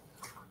verify.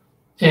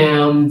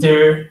 And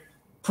they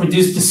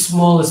produce the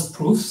smallest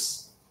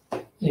proofs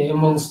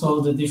amongst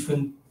all the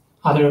different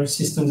other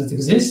systems that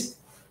exist.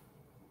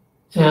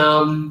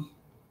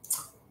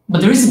 But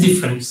there is a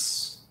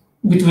difference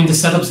between the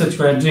setups that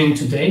we are doing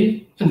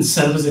today and the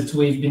setups that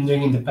we've been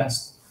doing in the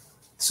past.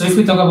 So if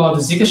we talk about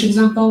the Zcash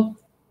example,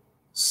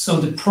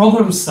 so the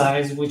program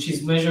size, which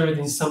is measured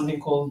in something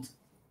called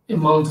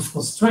amount of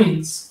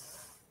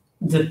constraints,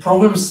 the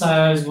program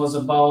size was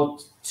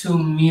about 2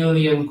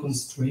 million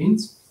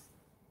constraints,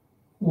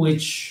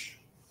 which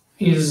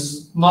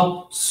is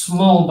not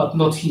small but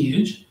not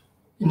huge.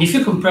 And if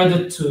you compare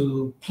that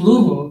to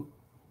Plumo,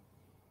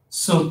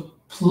 so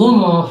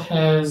Plumo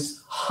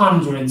has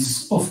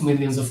hundreds of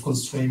millions of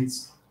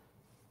constraints,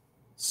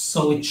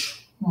 so it's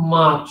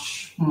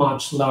much,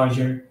 much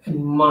larger and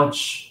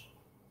much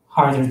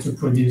harder to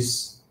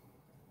produce.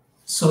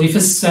 So if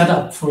a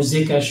setup for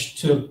Zcash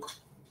took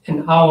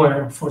an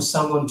hour for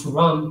someone to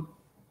run,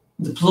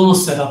 the Plumo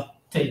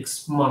setup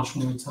takes much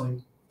more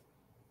time.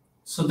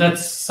 So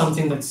that's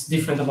something that's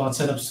different about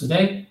setups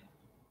today.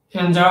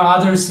 And there are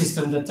other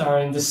systems that are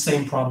in the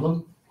same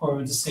problem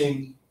or the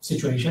same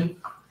situation.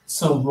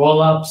 So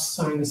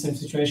rollups are in the same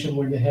situation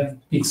where they have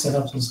big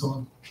setups and so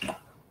on.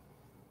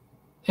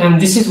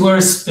 And this is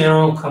where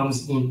Sparrow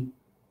comes in.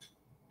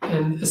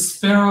 And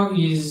Sparrow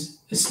is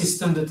a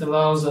system that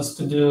allows us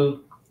to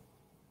do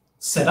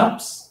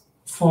setups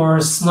for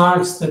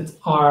snarks that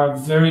are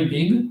very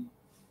big,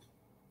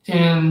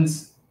 and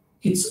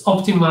it's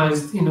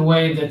optimized in a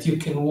way that you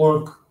can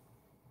work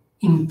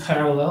in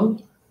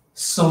parallel.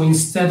 So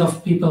instead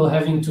of people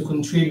having to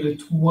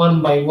contribute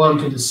one by one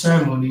to the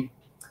ceremony,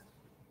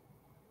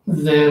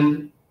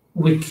 then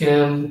we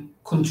can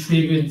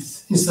contribute,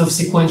 instead of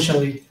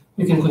sequentially,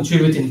 we can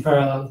contribute in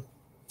parallel.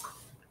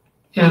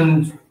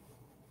 And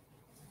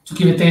to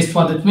give a taste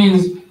what that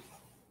means,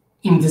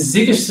 in the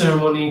Zikash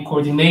ceremony,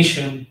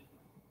 coordination,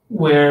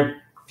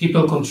 where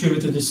people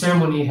contribute to the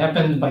ceremony,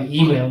 happened by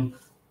email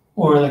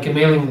or like a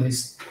mailing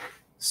list,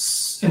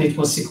 and it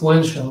was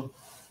sequential.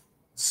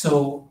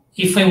 So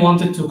if I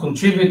wanted to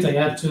contribute, I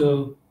had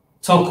to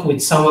talk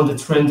with someone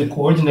that ran the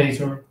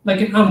coordinator,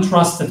 like an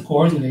untrusted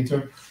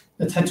coordinator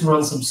that had to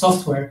run some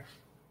software,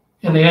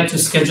 and I had to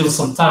schedule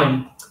some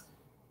time.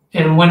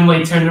 And when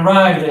my turn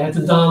arrived, I had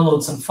to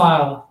download some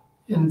file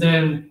and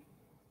then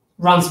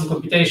run some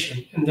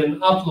computation and then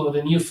upload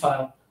a new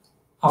file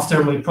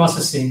after my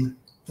processing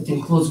that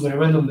includes my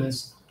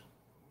randomness.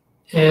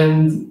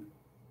 And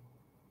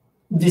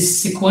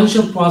this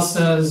sequential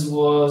process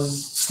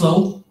was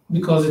slow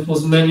because it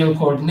was manual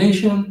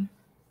coordination,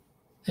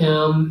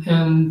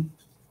 and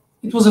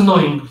it was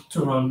annoying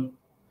to run.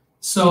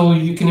 So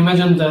you can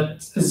imagine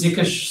that a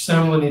Zikash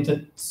ceremony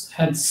that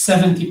had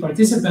 70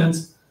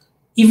 participants,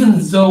 even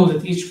though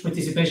that each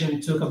participation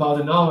took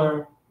about an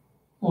hour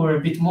or a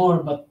bit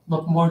more, but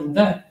not more than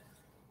that,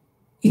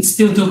 it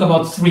still took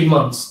about 3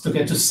 months to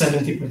get to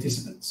 70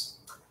 participants,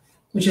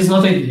 which is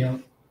not ideal.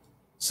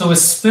 So a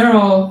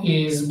Sparrow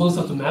is both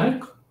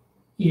automatic,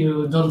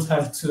 you don't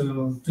have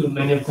to do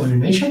manual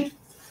coordination,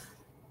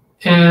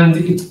 and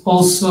it's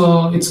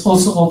also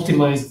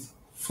optimized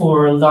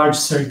for large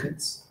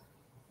circuits.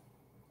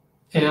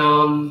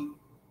 In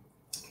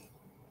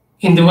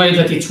the way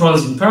that it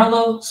runs in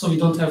parallel, so you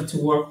don't have to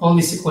work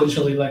only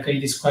sequentially like I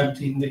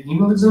described in the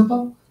email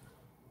example.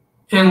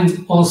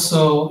 And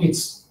also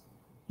it's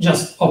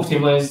just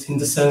optimized in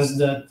the sense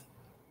that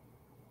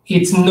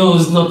it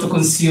knows not to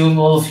consume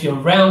all of your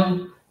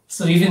RAM.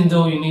 So even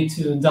though you need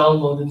to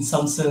download, in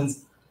some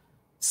sense,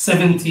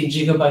 70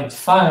 gigabyte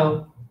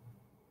file,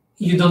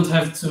 you don't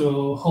have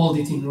to hold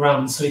it in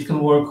RAM. So it can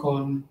work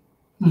on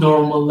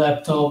normal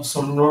laptops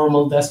or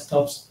normal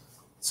desktops.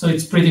 So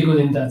it's pretty good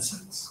in that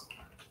sense.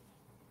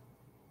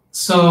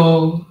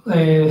 So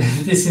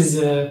this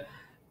is a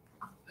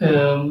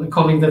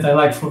comic that I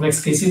like from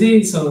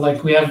XKCD. So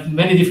like we have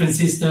many different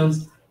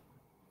systems,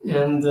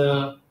 and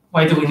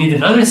why do we need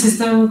another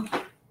system?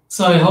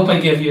 So I hope I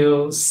gave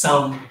you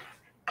some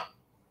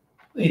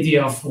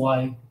idea of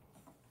why.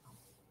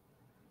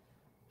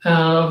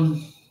 The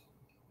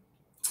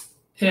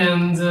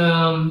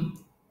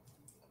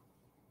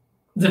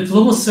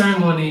Plumo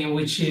ceremony,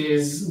 which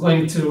is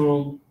going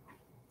to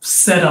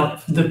set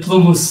up the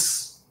Plumo's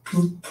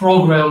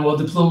program or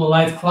the Plumo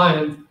Lite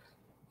client,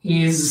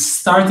 is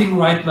starting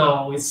right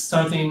now. It's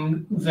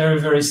starting very,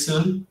 very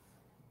soon.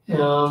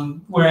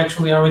 We're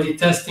actually already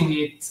testing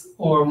it,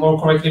 or more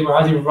correctly, we're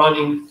already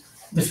running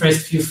the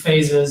first few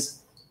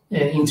phases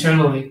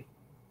internally,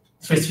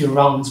 first few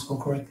rounds, more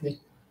correctly.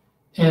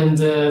 And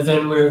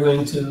then we're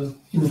going to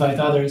invite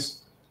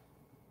others.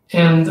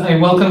 And I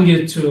welcome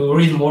you to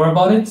read more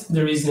about it.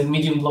 There is a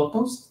Medium blog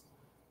post,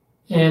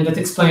 and that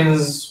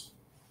explains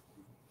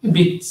a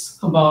bit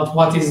about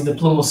what is the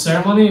Plumo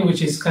ceremony,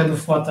 which is kind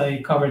of what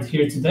I covered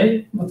here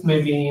today, but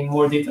maybe in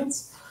more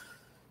details.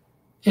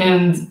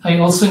 And I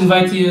also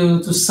invite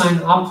you to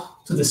sign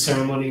up to the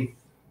ceremony.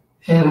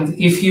 And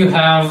if you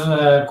have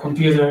a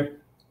computer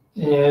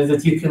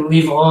that you can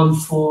live on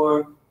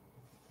for,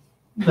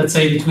 let's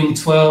say, between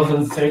 12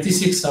 and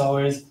 36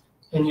 hours,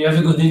 and you have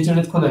a good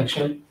internet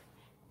connection,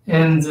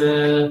 and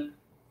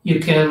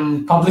you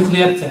can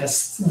publicly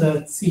attest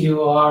that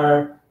you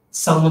are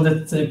someone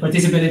that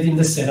participated in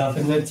the setup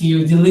and that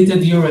you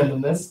deleted your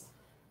randomness,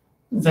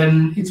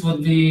 then it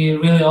would be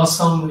really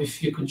awesome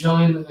if you could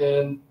join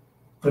and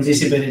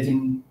participate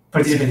in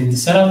the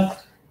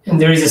setup.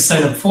 And there is a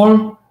sign-up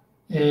form,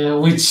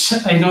 which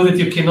I know that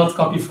you cannot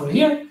copy from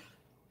here.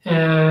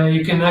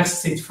 You can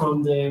access it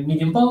from the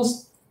Medium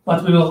post,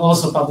 but we will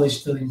also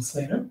publish the links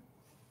later.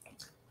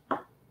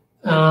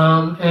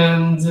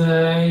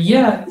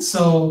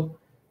 So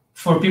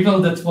for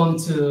people that want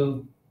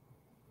to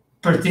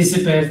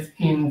participate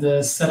in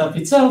the setup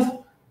itself,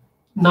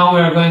 now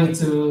we are going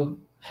to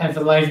have a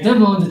live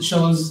demo that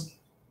shows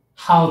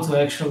how to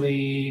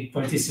actually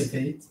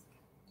participate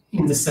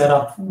in the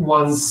setup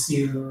once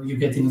you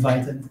get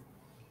invited.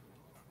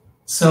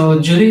 So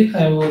Judy,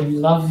 I would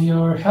love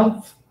your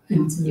help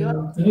into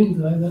doing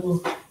the live demo.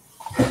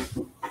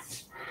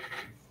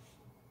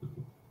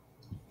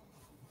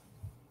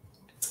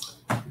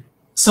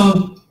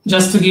 So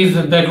just to give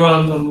a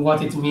background on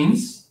what it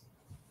means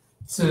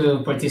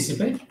to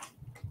participate.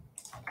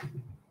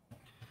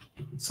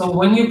 So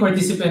when you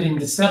participate in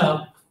the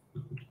setup,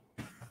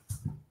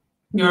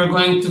 you're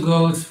going to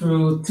go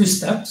through 2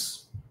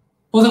 steps.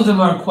 Both of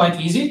them are quite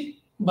easy,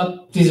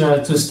 but these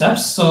are 2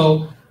 steps.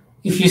 So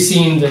if you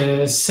see in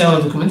the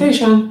Celo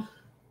documentation,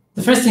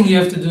 the first thing you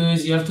have to do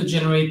is you have to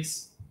generate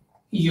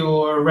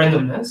your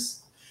randomness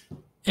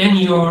and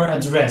your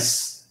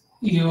address.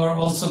 You are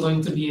also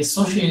going to be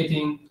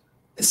associating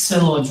a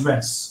Celo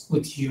address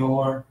with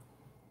your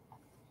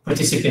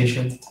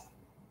participation.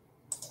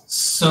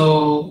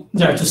 So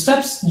there are 2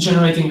 steps: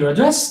 generating your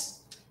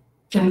address,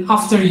 and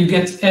after you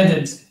get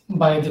added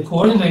by the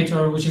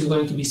coordinator, which is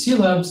going to be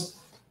Clabs,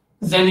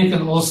 then you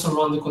can also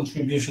run the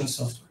contribution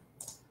software.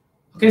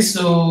 Okay,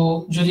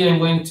 so Judy, I'm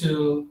going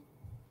to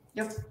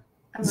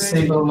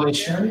disable my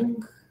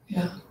sharing.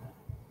 Yeah.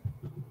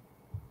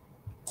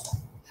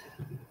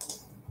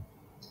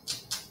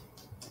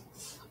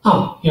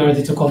 Oh, you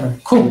already took over.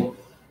 Cool.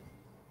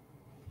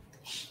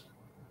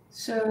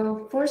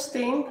 So first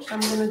thing I'm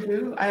going to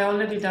do, I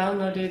already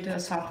downloaded the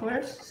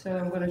software, so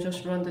I'm going to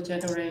just run the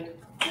generate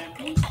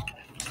mapping.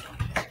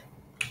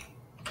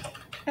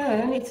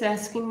 And it's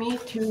asking me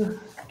to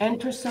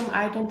enter some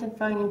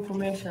identifying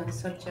information,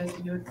 such as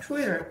your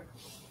Twitter.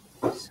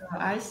 So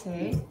I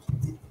say,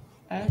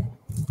 add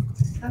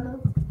Celo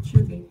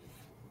Judy.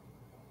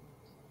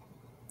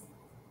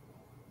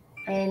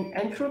 And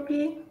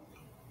entropy,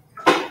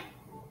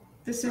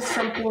 this is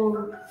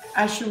something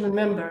I should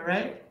remember,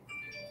 right?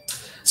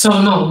 So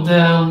no,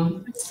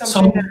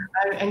 something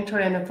that I enter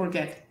and I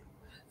forget.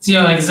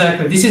 Yeah,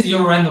 exactly. This is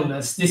your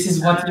randomness. This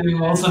is what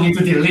you also need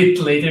to delete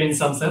later in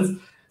some sense.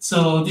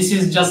 So this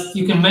is just,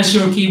 you can mesh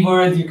your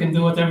keyboard, you can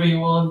do whatever you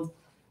want.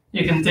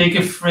 You can take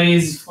a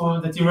phrase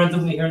that you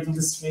randomly heard in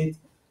the street.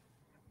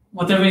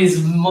 Whatever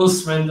is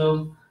most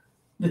random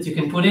that you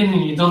can put in,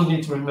 and you don't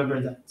need to remember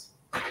that.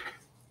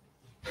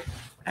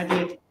 I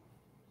did.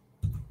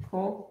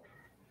 Cool.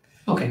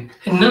 Okay,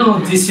 and now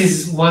this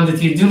is one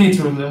that you do need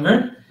to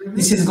remember.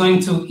 This is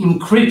going to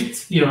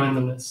encrypt your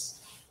randomness.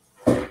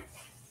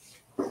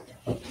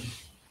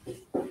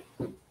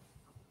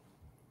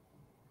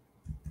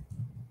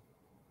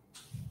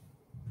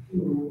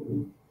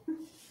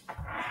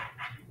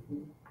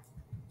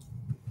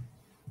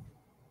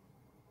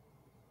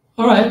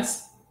 All right,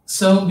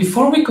 so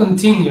before we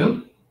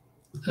continue,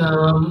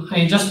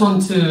 I just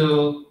want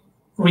to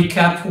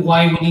recap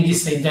why we need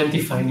this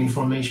identifying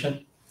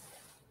information.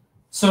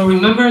 So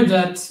remember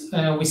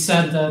that we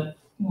said that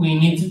we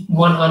need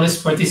one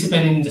honest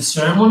participant in the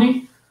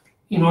ceremony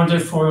in order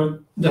for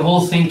the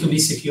whole thing to be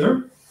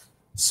secure.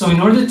 So in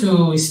order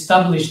to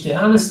establish the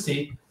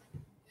honesty,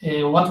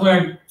 what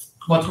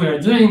we are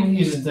doing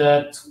is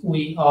that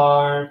we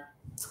are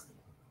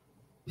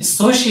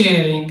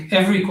associating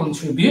every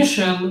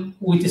contribution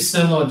with a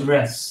Celo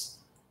address.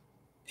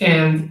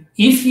 And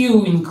if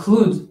you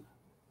include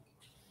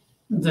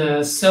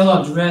the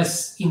Celo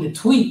address in a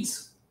tweet,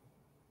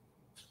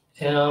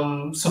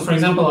 so for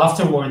example,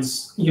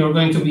 afterwards, you're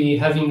going to be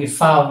having a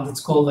file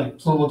that's called like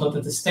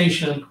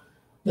Plumo.attestation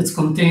that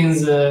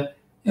contains a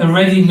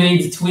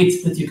ready-made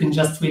tweet that you can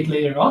just tweet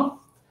later on.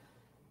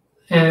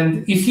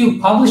 And if you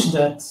publish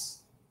that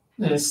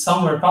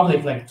somewhere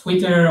public, like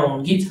Twitter or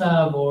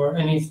GitHub or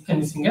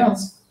anything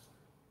else,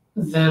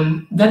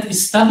 then that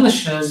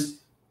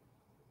establishes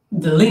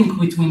the link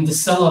between the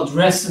Celo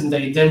address and the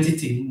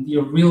identity,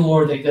 your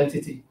real-world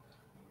identity.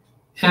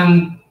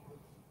 And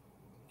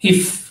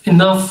if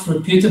enough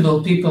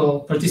reputable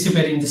people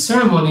participate in the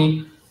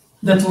ceremony,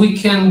 that we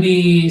can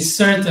be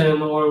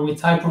certain, or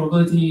with high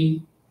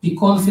probability be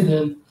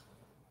confident,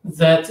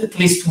 that at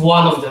least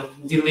one of them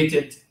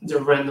deleted the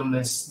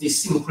randomness,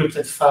 this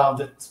encrypted file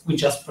that we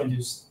just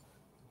produced.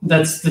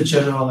 That's the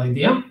general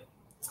idea.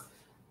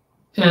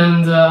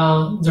 And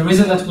the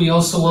reason that we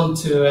also want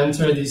to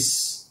enter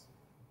this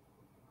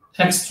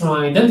extra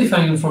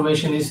identifying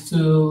information is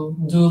to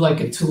do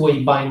like a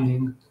two-way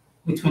binding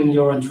between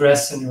your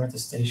address and your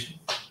attestation.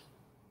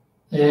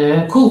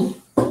 Cool.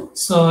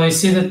 So I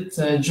see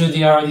that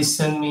Judy already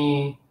sent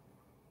me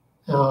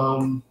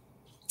her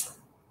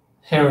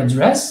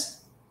address.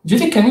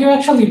 Judy, can you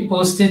actually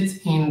post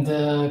it in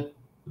the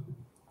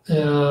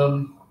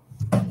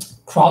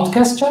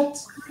Crowdcast chat?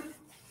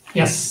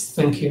 Yes,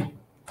 thank you.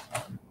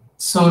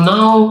 So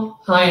now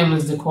I am,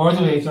 as the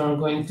coordinator,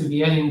 going to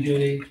be adding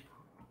Judy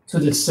to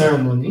the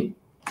ceremony.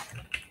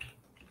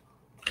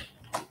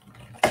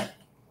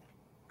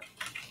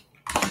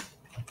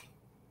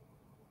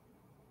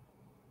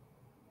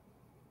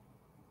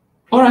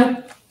 All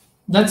right,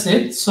 that's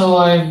it. So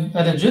I've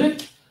added Judy.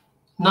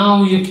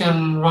 Now you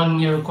can run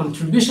your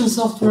contribution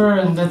software,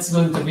 and that's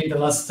going to be the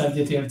last step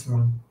that you have to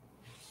run.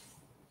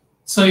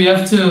 So you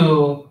have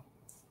to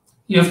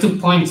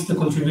point the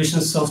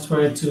contribution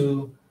software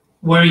to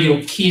where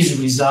your keys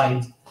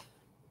reside.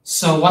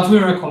 So what we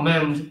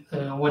recommend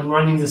when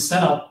running the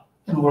setup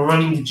and when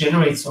running the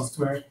generate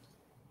software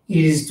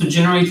is to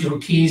generate your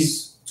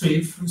keys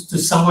to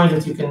somewhere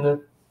that you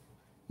can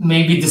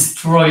maybe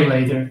destroy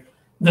later.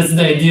 That's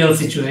the ideal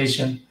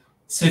situation.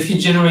 So if you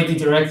generate it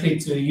directly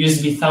to a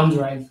USB thumb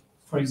drive,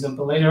 for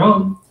example, later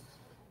on,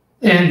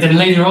 and then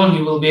later on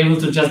you will be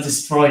able to just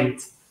destroy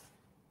it.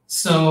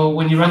 So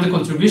when you run the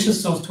contribution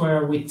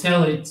software, we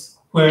tell it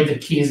where the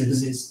keys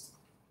exist.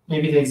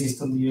 Maybe they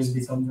exist on the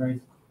USB thumb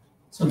drive.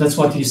 So that's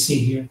what you see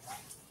here.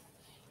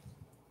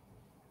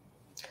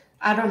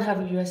 I don't have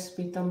a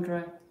USB thumb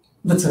drive.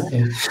 That's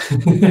okay.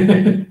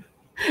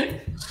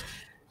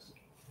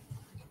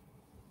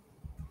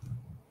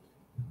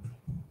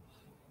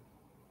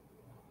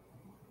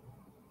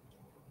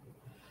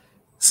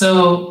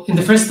 So in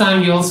the first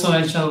time, you also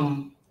add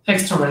some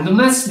extra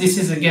randomness. This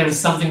is, again,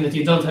 something that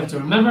you don't have to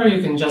remember.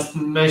 You can just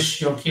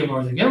mesh your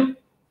keyboard again.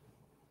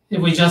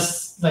 We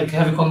just like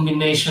have a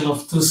combination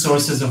of two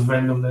sources of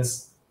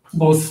randomness,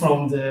 both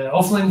from the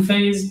offline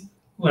phase,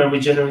 where we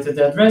generated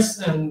the address,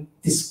 and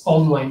this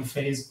online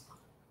phase,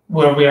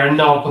 where we are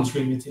now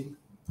contributing.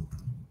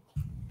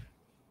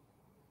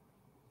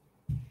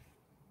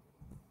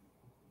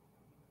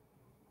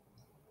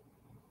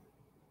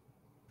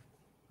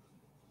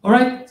 All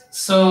right,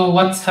 so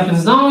what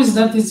happens now is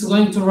that it's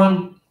going to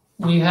run.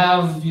 We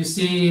have, you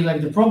see,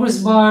 like the progress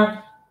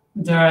bar.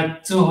 There are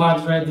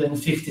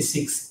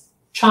 256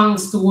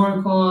 chunks to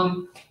work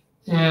on,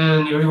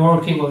 and you're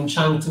working on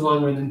chunk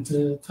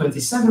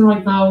 227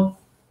 right now.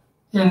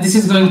 And this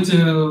is going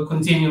to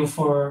continue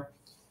for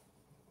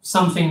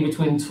something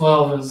between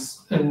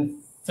 12 and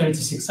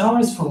 36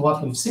 hours from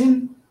what we've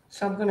seen.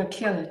 So I'm going to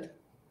kill it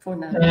for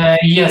now.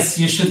 Yes,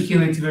 you should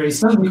kill it very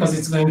soon because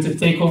it's going to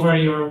take over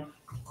your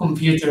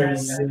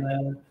computer's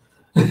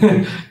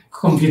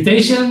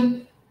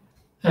computation.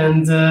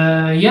 And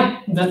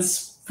yeah,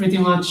 that's pretty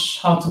much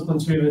how to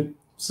contribute.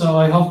 So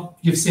I hope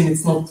you've seen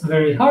it's not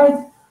very hard.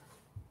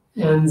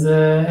 And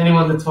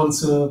anyone that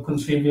wants to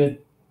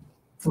contribute,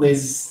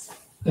 please,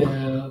 we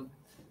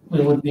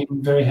would be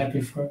very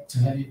happy to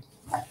have you.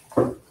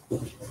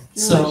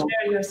 So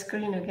share your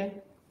screen again.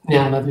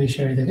 Yeah, let me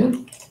share it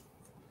again.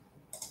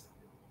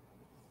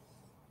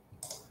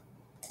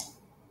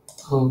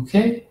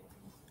 Okay.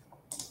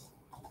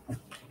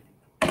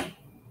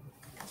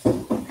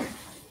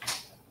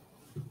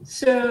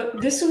 So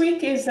this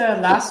week is the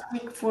last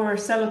week for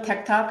Celo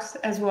Tech Talks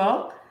as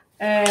well.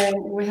 And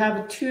we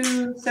have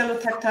 2 Celo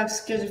Tech Talks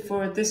scheduled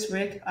for this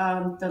week,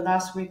 the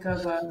last week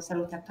of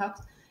Celo Tech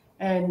Talks.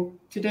 And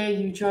today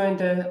you joined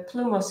the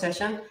Plumo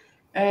session.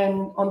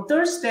 And on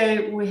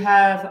Thursday, we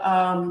have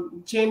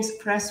James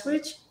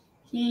Presswich.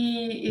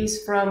 He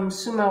is from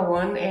Summa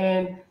One,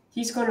 and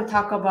he's going to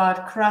talk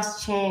about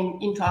cross-chain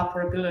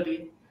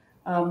interoperability.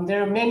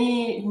 There are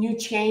many new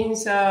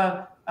chains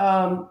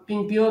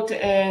being built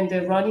and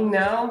they're running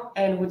now,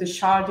 and with the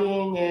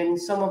sharding and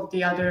some of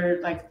the other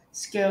like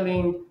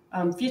scaling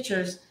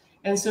features.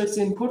 And so it's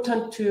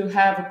important to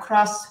have a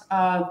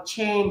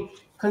cross-chain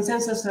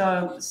consensus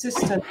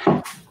system.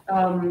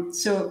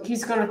 So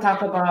he's going to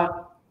talk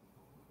about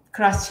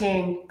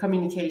cross-chain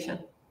communication.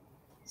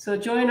 So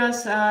join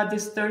us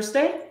this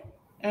Thursday,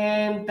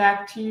 and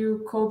back to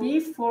you, Kobe,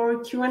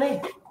 for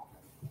Q&A.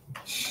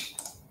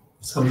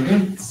 Sounds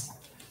good.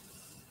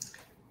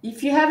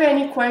 If you have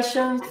any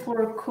questions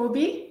for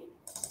Kobe,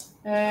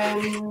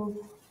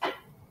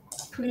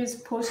 please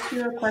post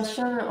your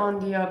question on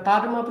the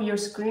bottom of your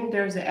screen.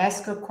 There's an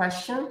Ask a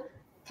Question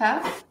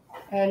tab,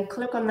 and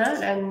click on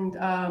that, and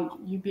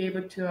you'll be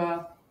able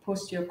to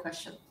post your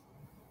question.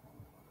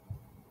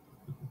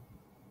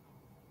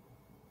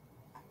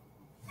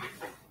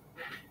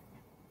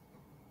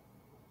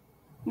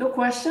 No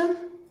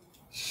question?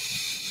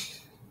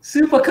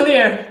 Super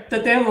clear, the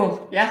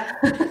demo, yeah?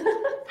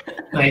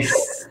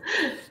 Nice.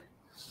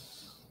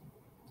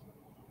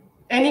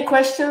 Any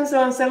questions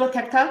on Celo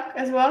Tech Talk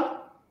as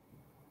well?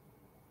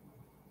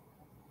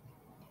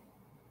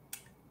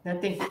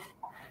 Nothing.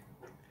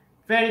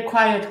 Very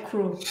quiet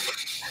crew.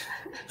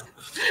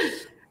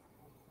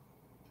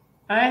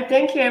 All right,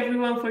 thank you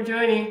everyone for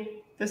joining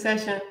the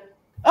session.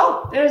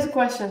 Oh, there's a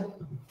question.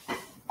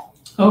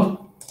 Oh.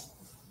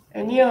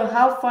 And Neil,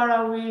 how far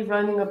are we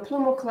running a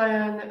Plumo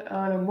client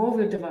on a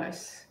mobile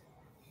device?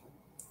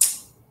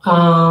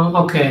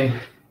 Okay.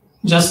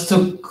 Just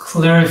to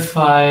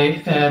clarify,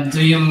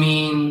 do you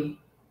mean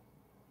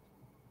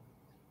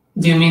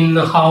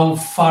how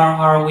far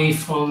are we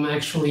from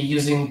actually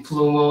using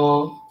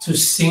Plumo to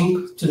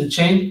sync to the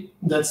chain?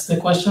 That's the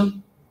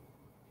question,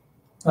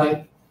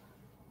 right?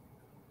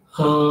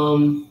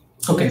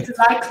 Okay. The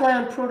light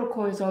client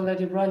protocol is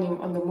already running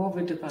on the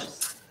mobile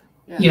device.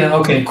 Yeah,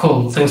 okay,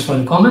 cool. Thanks for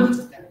the comment.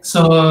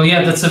 So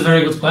yeah, that's a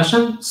very good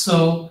question.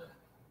 So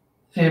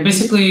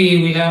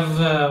basically we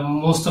have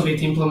most of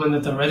it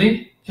implemented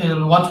already.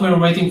 And what we're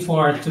waiting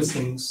for are 2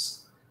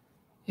 things.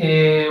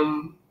 The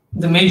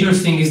major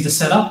thing is the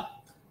setup.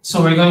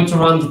 So we're going to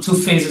run the 2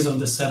 phases of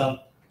the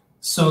setup.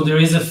 So there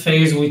is a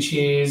phase which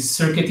is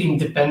circuit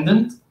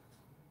independent,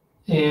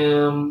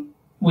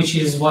 which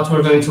is what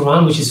we're going to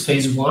run, which is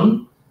phase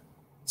 1.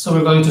 So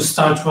we're going to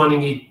start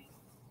running it,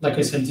 like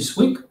I said, this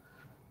week.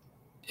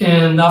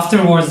 And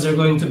afterwards, there's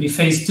going to be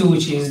phase 2,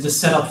 which is the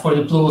setup for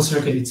the Plumo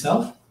circuit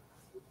itself.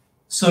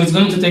 So it's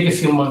going to take a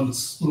few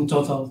months in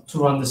total to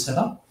run the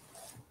setup.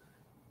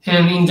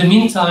 And in the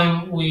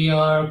meantime, we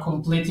are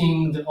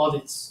completing the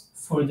audits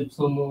for the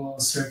Plumo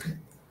circuit.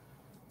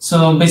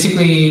 So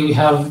basically, we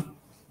have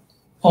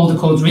all the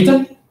code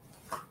written,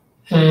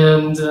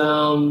 and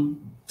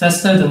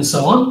tested and so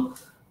on.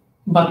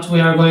 But we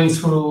are going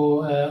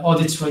through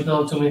audits right now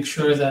to make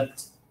sure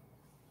that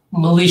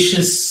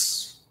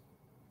malicious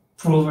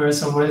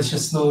provers or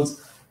malicious nodes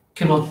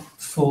cannot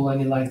fool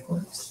any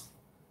Litecoins.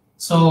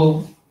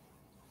 So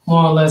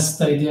more or less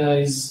the idea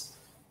is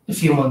a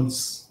few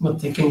months, but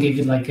they can give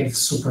you like a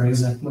super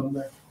exact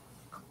number.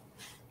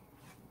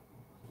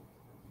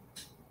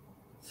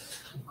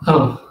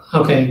 Oh,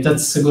 okay,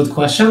 that's a good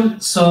question.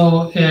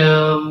 So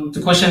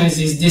the question is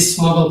this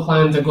mobile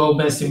client the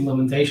Go-based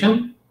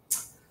implementation?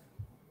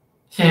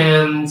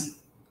 And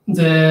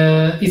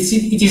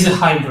it is a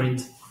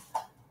hybrid.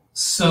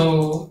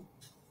 So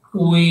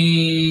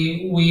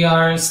we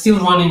are still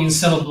running in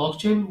Celo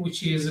blockchain,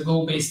 which is a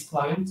Go-based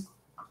client.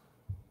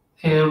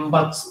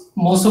 But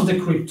most of the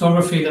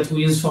cryptography that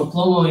we use for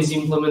Plumo is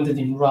implemented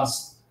in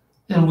Rust.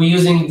 And we're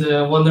using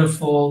the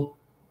wonderful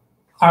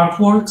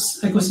ArcWorks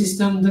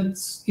ecosystem that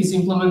is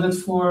implemented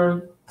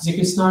for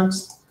ZK snarks.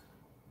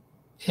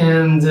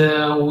 And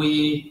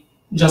we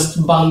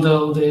just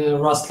bundle the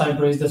Rust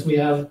libraries that we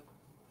have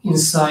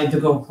inside the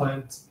Go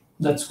client.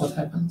 That's what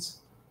happens.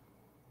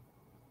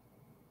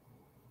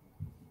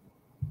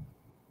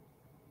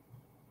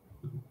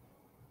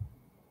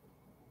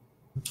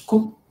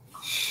 Cool.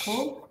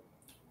 Cool.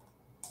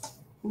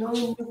 No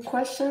new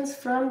questions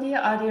from the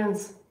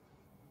audience.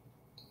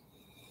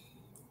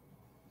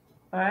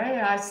 All right,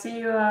 I see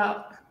you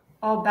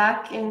all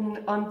back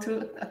on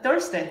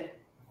Thursday.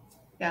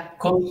 Yeah.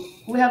 Cool.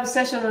 We have a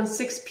session on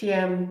 6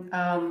 p.m.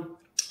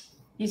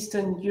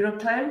 Eastern Europe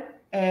time,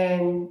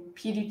 and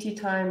PDT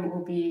time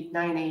will be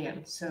 9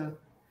 a.m. So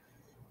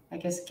I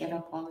guess get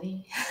up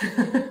early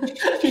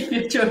if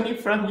you're joining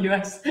from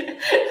US.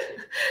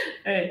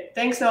 All right,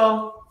 thanks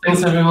all.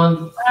 Thanks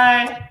everyone.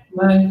 Bye.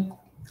 Bye.